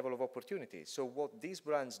so is the level of opportunity. So what these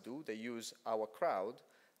brands do, they use our crowd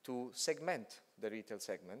to segment the retail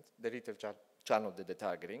segment, the retail channel that they're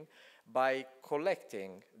targeting, by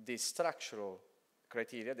collecting the structural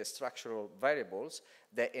criteria, the structural variables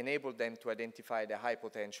that enable them to identify the high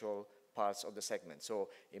potential parts of the segment. So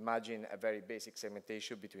imagine a very basic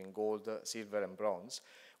segmentation between gold, silver, and bronze,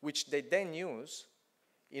 which they then use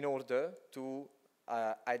in order to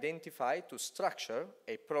identify, to structure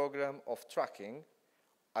a program of tracking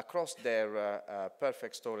across their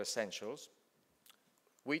perfect store essentials,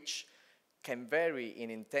 which can vary in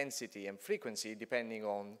intensity and frequency depending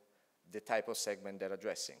on the type of segment they're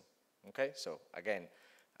addressing. Okay, so again,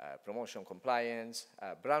 promotion compliance,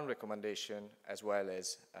 brand recommendation, as well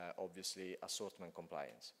as obviously assortment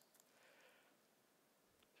compliance.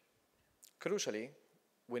 Crucially,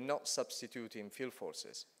 we're not substituting field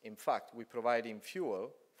forces. In fact, we're providing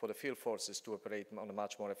fuel for the field forces to operate on a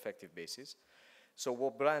much more effective basis. So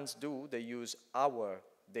what brands do, they use our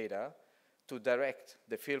data to direct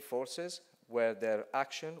the field forces where their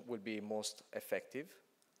action will be most effective,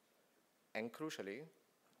 and crucially,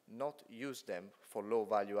 not use them for low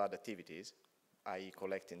value add activities, i.e.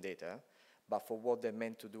 collecting data, but for what they're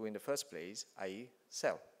meant to do in the first place, i.e.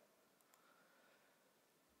 sell.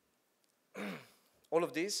 All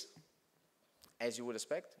of this, as you would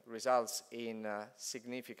expect, results in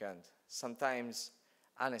significant, sometimes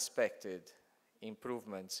unexpected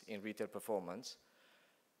improvements in retail performance,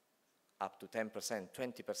 up to 10%,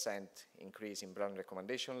 20% increase in brand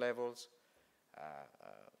recommendation levels,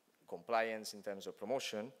 compliance in terms of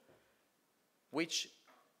promotion, which,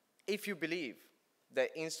 if you believe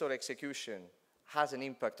that in-store execution has an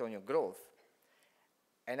impact on your growth,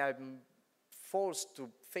 and I'm forced to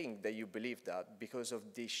think that you believe that because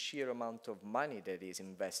of the sheer amount of money that is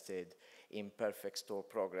invested in perfect store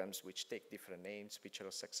programs, which take different names, picture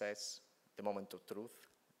of success, the moment of truth,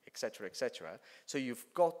 etc., etc. So you've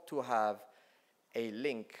got to have a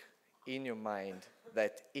link in your mind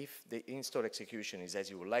that if the in-store execution is as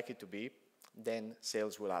you would like it to be, then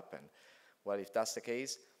sales will happen. Well, if that's the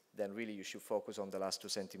case, then really you should focus on the last 2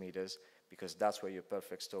 centimeters, because that's where your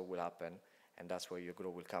perfect store will happen, and that's where your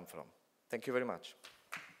growth will come from. Thank you very much.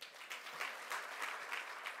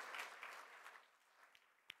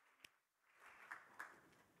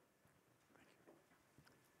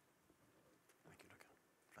 Thank you, Luca.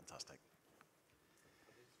 Fantastic.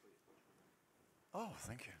 Oh,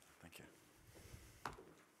 thank you. Thank you.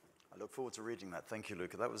 I look forward to reading that. Thank you,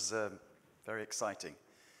 Luca. That was very exciting.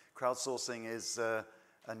 Crowdsourcing is a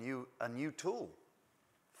new tool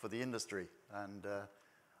for the industry, and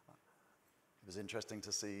it was interesting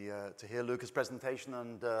to see, to hear Luca's presentation,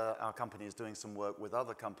 and our company is doing some work with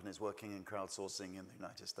other companies working in crowdsourcing in the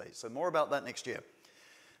United States. So more about that next year.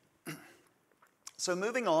 So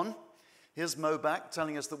moving on, here's Mo back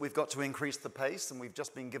telling us that we've got to increase the pace, and we've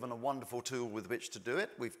just been given a wonderful tool with which to do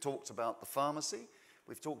it. We've talked about the pharmacy,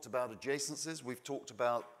 we've talked about adjacencies, we've talked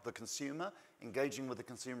about the consumer, engaging with the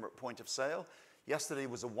consumer at point of sale. Yesterday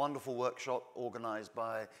was a wonderful workshop organized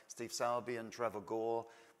by Steve Sowerby and Trevor Gore,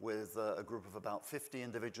 with a group of about 50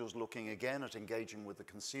 individuals looking again at engaging with the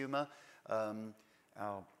consumer.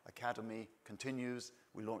 Our academy continues.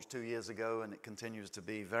 We launched 2 years ago, and it continues to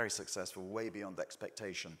be very successful, way beyond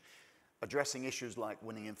expectation, addressing issues like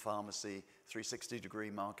winning in pharmacy, 360-degree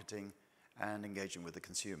marketing, and engaging with the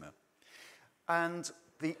consumer. And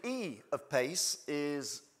the E of PACE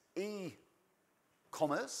is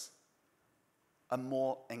e-commerce and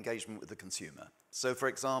more engagement with the consumer. So for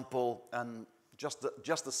example, and just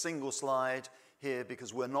a single slide here,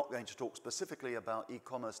 because we're not going to talk specifically about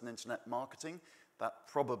e-commerce and internet marketing. That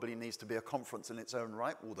probably needs to be a conference in its own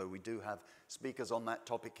right, although we do have speakers on that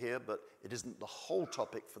topic here, but it isn't the whole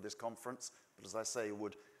topic for this conference, but as I say,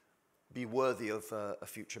 would be worthy of a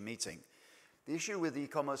future meeting. The issue with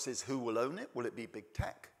e-commerce is who will own it. Will it be big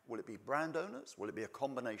tech? Will it be brand owners? Will it be a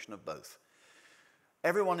combination of both?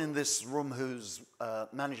 Everyone in this room who's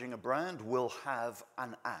managing a brand will have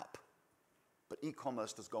an app. But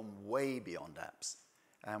e-commerce has gone way beyond apps.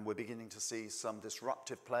 And we're beginning to see some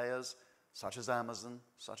disruptive players, such as Amazon,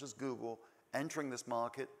 such as Google, entering this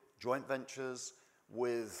market, joint ventures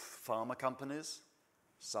with pharma companies,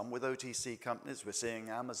 some with OTC companies. We're seeing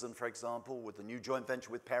Amazon, for example, with the new joint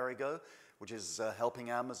venture with Perrigo, which is helping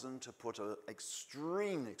Amazon to put an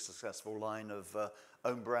extremely successful line of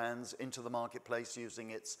own brands into the marketplace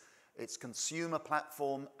using its consumer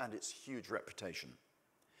platform and its huge reputation.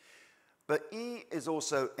 But E is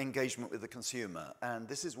also engagement with the consumer, and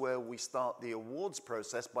this is where we start the awards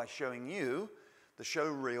process by showing you the show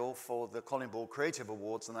reel for the Colin Ball Creative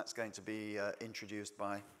Awards, and that's going to be introduced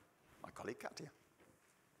by my colleague Katja.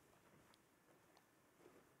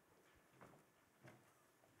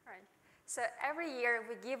 Right. So every year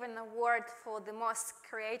we give an award for the most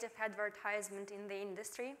creative advertisement in the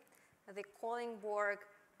industry, the Collingborg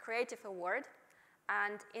Creative Award.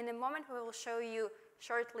 And in a moment we will show you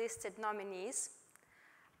shortlisted nominees.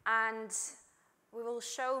 And we will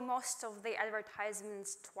show most of the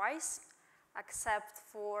advertisements twice, except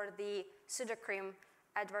for the Sudocrem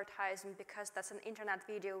advertisement, because that's an internet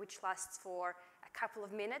video which lasts for a couple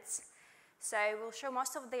of minutes. So we'll show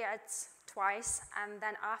most of the ads twice, and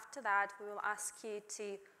then after that we will ask you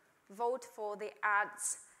to vote for the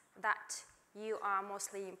ads that you are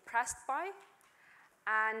mostly impressed by.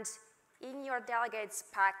 And in your delegates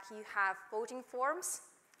pack you have voting forms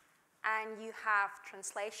and you have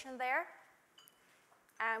translation there.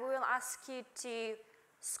 And we will ask you to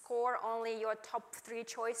score only your top 3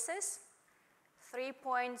 choices. 3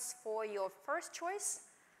 points for your first choice,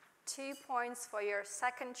 2 points for your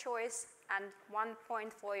second choice, and 1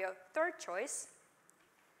 point for your third choice.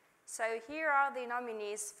 So here are the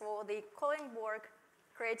nominees for the Collingborg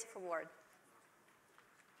Creative Award.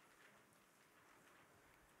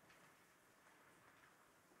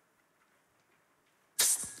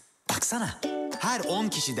 Baksana, her 10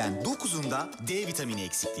 kişiden 9'unda D vitamini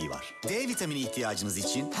eksikliği var. D vitamini ihtiyacınız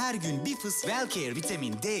için her gün bir fıs Wellcare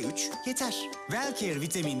vitamin D3 yeter. Wellcare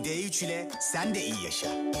vitamin D3 ile sen de iyi yaşa.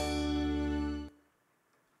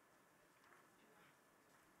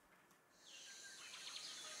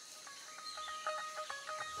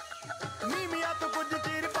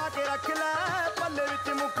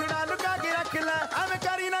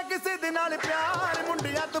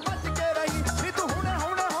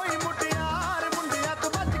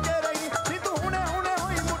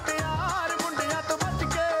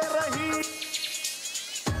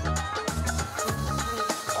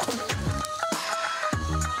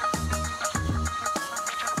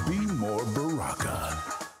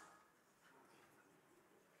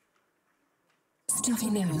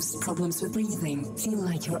 Stuffy nose, problems with breathing, feel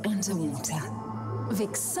like you're underwater.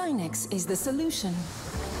 Vicks Sinex is the solution.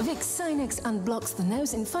 Vicks Sinex unblocks the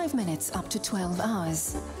nose in 5 minutes up to 12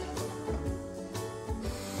 hours.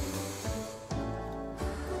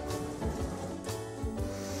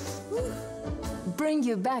 Bring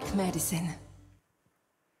you back medicine.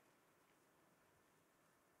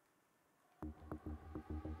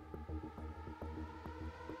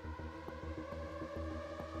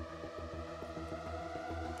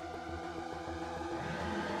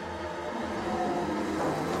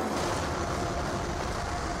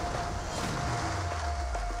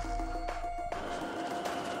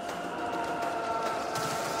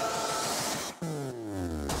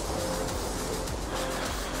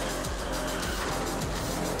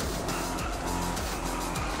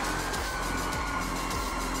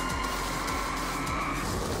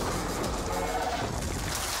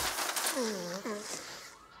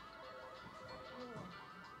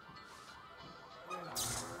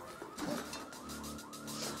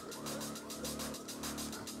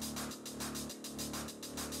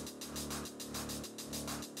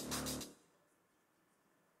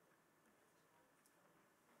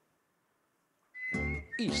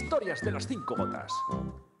 Historias de las 5 gotas.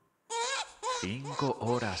 5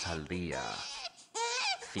 horas al día.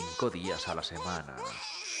 5 días a la semana.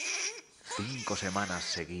 5 semanas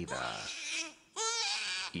seguidas.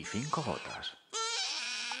 Y 5 gotas.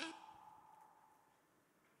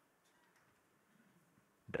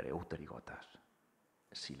 Reuter y gotas.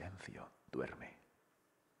 Silencio, duerme.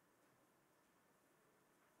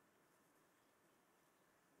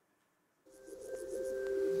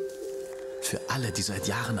 Für alle, die seit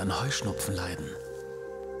Jahren an Heuschnupfen leiden.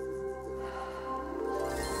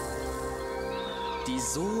 Die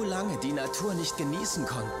so lange die Natur nicht genießen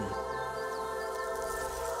konnten.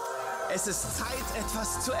 Es ist Zeit,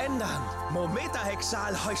 etwas zu ändern.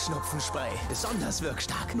 Mometa-Hexal Heuschnupfenspray. Besonders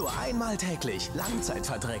wirkstark, nur einmal täglich.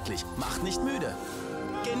 Langzeitverträglich. Macht nicht müde.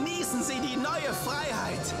 Genießen Sie die neue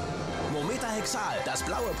Freiheit. Mometa-Hexal, das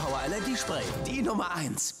blaue Power-Allergiespray. Die Nummer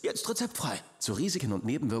 1. Jetzt rezeptfrei. Zu Risiken und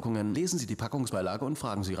Nebenwirkungen lesen Sie die Packungsbeilage und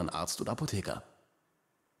fragen Sie Ihren Arzt oder Apotheker.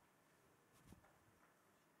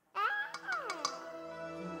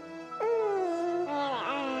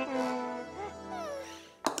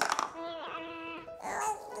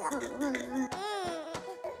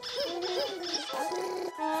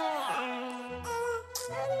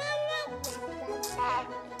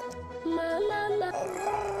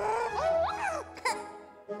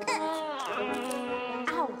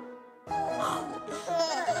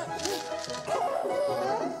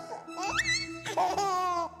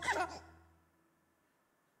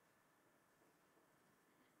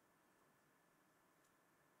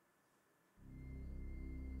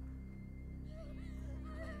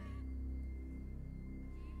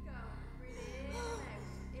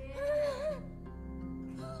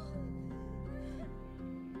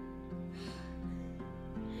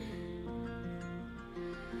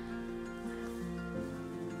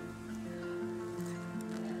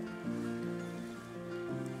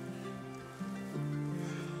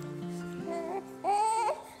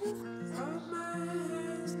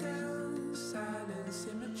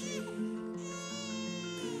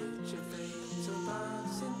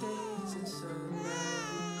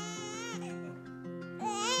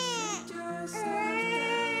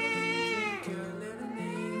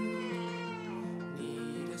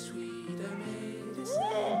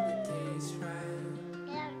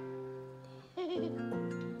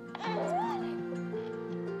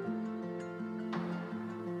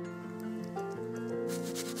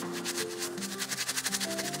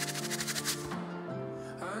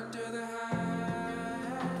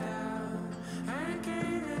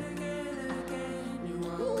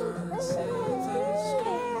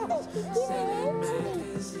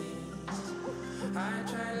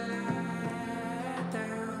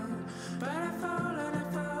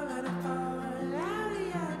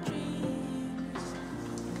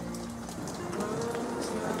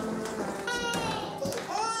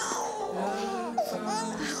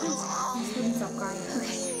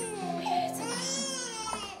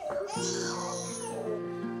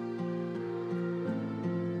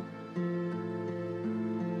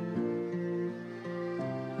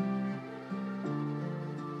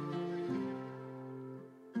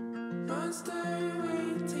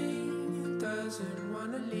 masturbating, doesn't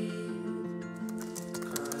wanna leave.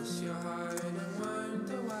 Cross your heart and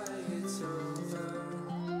wonder why it's over.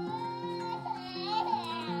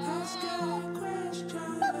 Ask a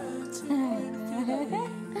question to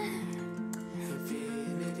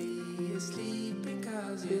infinity is sleeping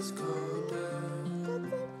 'cause it's colder.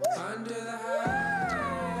 Under the high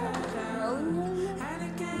and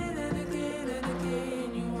again and again and again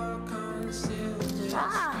you walk on silver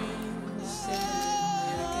screens.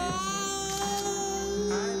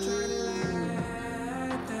 I try to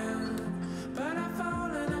lie down, but I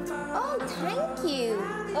fall and I fall. Oh, thank you.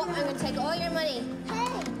 Oh, I'm gonna take all your money.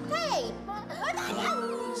 Hey!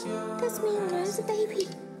 That's me, there's a baby.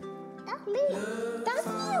 That's me. That's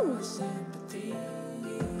you.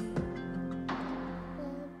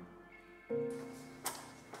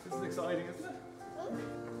 This is exciting, isn't it?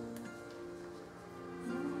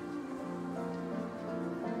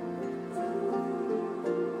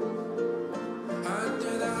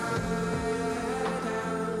 Under the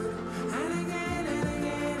hideout, and again and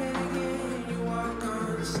again and again you walk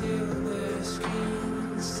on silver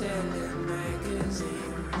screens, selling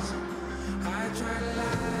magazines. I try to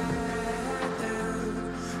lie down,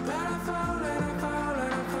 but I fall and I fall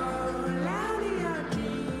and I fall out of your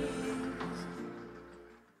dreams.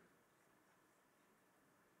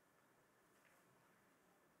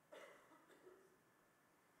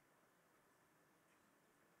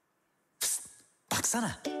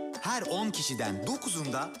 Baksana. Her 10 kişiden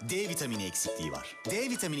 9'unda D vitamini eksikliği var. D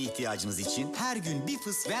vitamini ihtiyacınız için her gün bir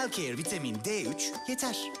fıs Wellcare vitamin D3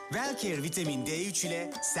 yeter. Wellcare vitamin D3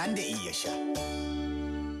 ile sen de iyi yaşa.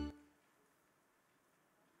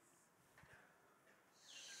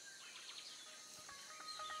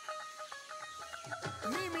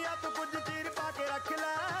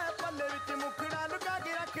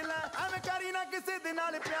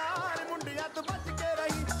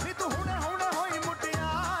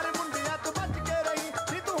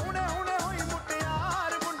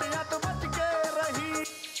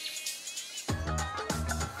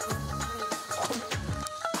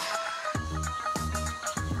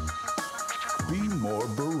 Be more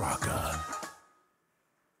Baraka.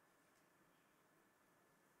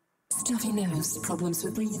 Stuffy nose, problems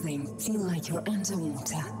with breathing, feel like you're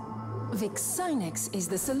underwater. Vicks Sinex is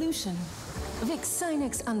the solution. Vicks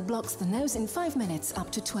Sinex unblocks the nose in 5 minutes up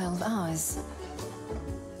to 12 hours.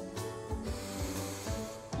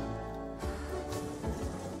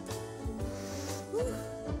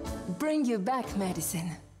 Bring you back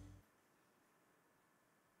medicine.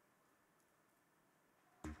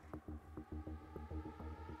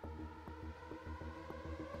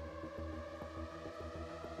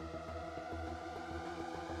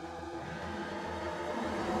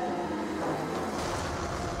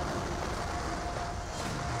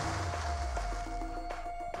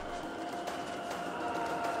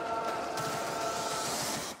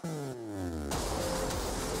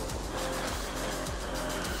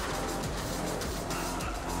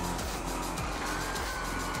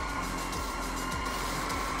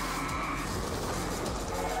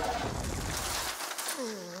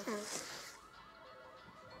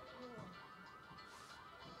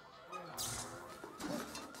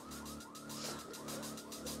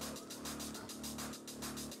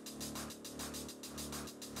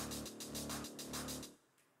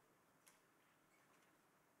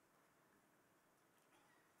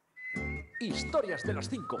 Historias de las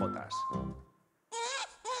 5 gotas.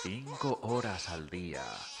 5 horas al día.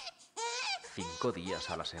 5 días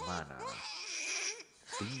a la semana.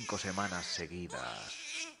 5 semanas seguidas.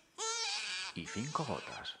 Y 5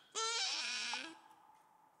 gotas.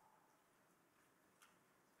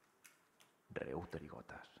 Reuter y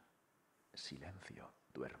gotas. Silencio,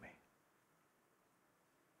 duerme.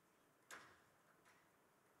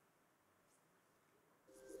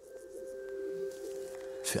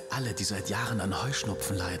 Für alle, die seit Jahren an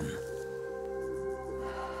Heuschnupfen leiden.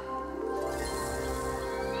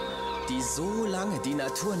 Die so lange die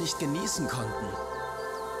Natur nicht genießen konnten.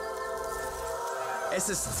 Es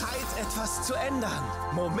ist Zeit, etwas zu ändern.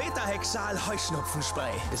 Mometa-Hexal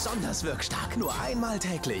Heuschnupfenspray. Besonders wirkstark, nur einmal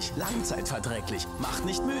täglich. Langzeitverträglich, macht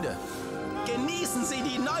nicht müde. Genießen Sie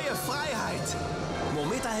die neue Freiheit.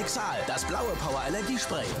 Mometa-Hexal, das blaue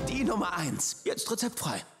Power-Allergiespray. Die Nummer 1. Jetzt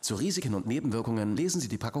rezeptfrei. Zu Risiken und Nebenwirkungen lesen Sie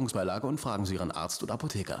die Packungsbeilage und fragen Sie Ihren Arzt oder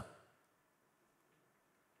Apotheker.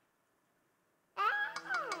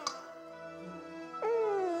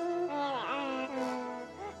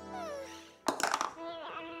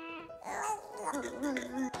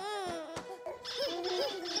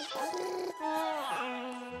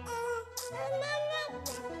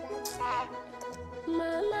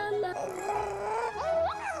 Mama.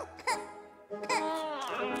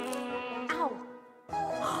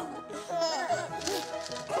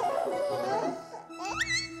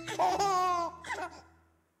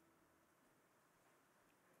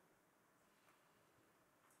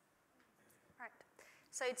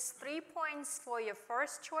 So it's 3 points for your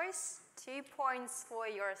first choice, 2 points for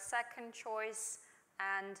your second choice,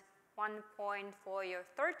 and 1 point for your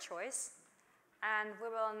third choice. And we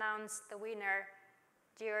will announce the winner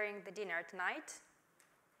during the dinner tonight.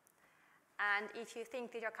 And if you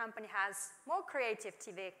think that your company has more creative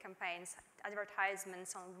TV campaigns,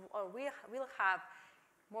 advertisements, or will have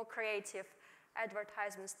more creative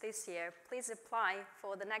advertisements this year, please apply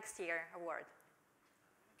for the next year award.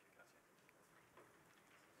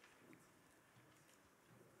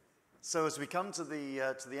 So as we come to the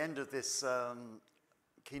end of this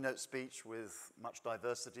keynote speech with much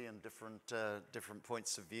diversity and different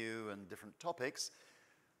points of view and different topics,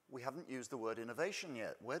 we haven't used the word innovation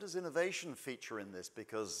yet. Where does innovation feature in this?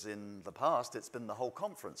 Because in the past, it's been the whole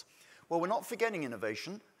conference. Well, we're not forgetting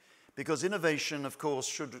innovation, because innovation, of course,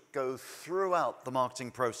 should go throughout the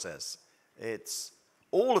marketing process. It's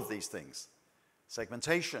all of these things: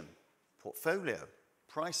 segmentation, portfolio,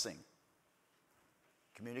 pricing,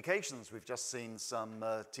 communications. We've just seen some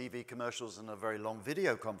TV commercials and a very long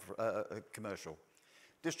video commercial.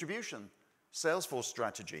 Distribution, sales force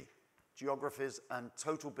strategy, geographies, and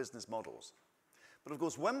total business models. But of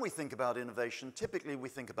course, when we think about innovation, typically we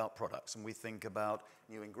think about products, and we think about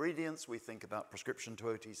new ingredients, we think about prescription to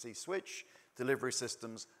OTC switch, delivery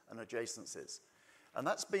systems, and adjacencies. And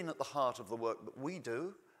that's been at the heart of the work that we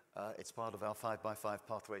do. It's part of our 5x5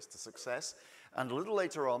 Pathways to Success. And a little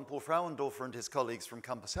later on, Paul Frauendorfer and his colleagues from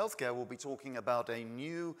Compass Healthcare will be talking about a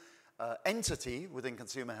new entity within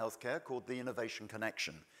consumer healthcare called the Innovation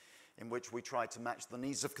Connection, in which we try to match the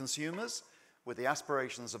needs of consumers with the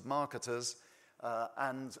aspirations of marketers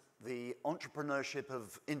and the entrepreneurship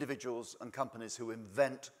of individuals and companies who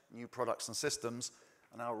invent new products and systems,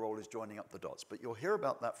 and our role is joining up the dots. But you'll hear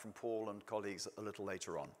about that from Paul and colleagues a little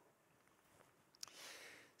later on.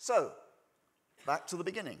 So, back to the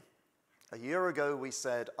beginning. A year ago we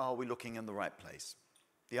said, are we looking in the right place?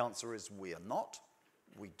 The answer is we are not.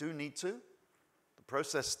 We do need to. The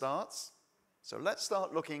process starts. So let's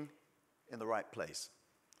start looking in the right place.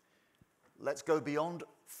 Let's go beyond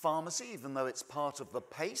pharmacy, even though it's part of the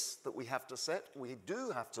pace that we have to set. We do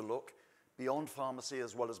have to look beyond pharmacy,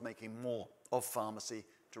 as well as making more of pharmacy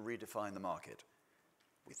to redefine the market.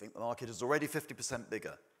 We think the market is already 50%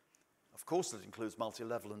 bigger. Of course, it includes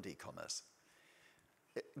multi-level and e-commerce.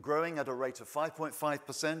 Growing at a rate of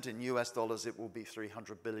 5.5% in US dollars, it will be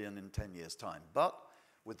 300 billion in 10 years' time. But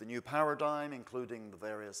with the new paradigm, including the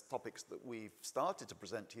various topics that we've started to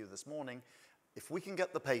present to you this morning, if we can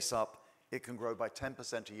get the pace up, it can grow by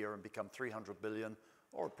 10% a year and become 300 billion,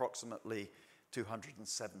 or approximately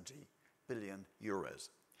 270 billion euros.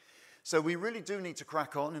 So we really do need to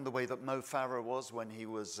crack on in the way that Mo Farah was when he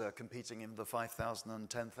was competing in the 5,000 and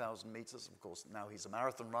 10,000 meters. Of course, now he's a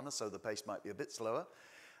marathon runner, so the pace might be a bit slower.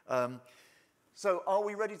 So are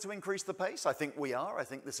we ready to increase the pace? I think we are. I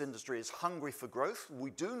think this industry is hungry for growth. We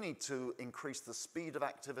do need to increase the speed of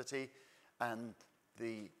activity and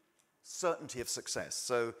the certainty of success.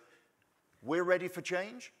 So we're ready for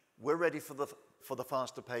change. We're ready for the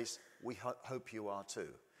faster pace. We hope you are too.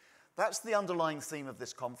 That's the underlying theme of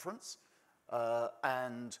this conference.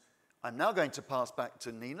 And I'm now going to pass back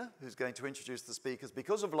to Nina, who's going to introduce the speakers.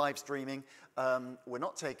 Because of live streaming, we're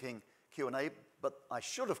not taking Q&A, but I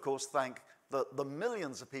should, of course, thank the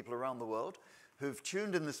millions of people around the world who've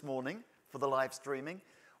tuned in this morning for the live streaming.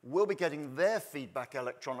 We'll be getting their feedback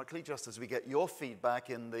electronically, just as we get your feedback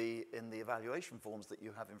in the evaluation forms that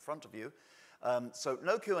you have in front of you. So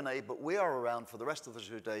no Q&A, but we are around for the rest of the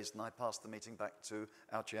 2 days, and I pass the meeting back to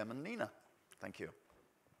our chairman, Nina. Thank you.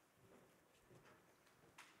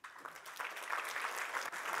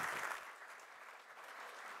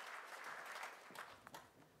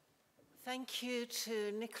 Thank you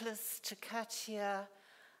to Nicholas, to Katia,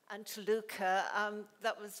 and to Luca.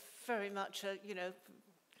 That was very much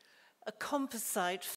a composite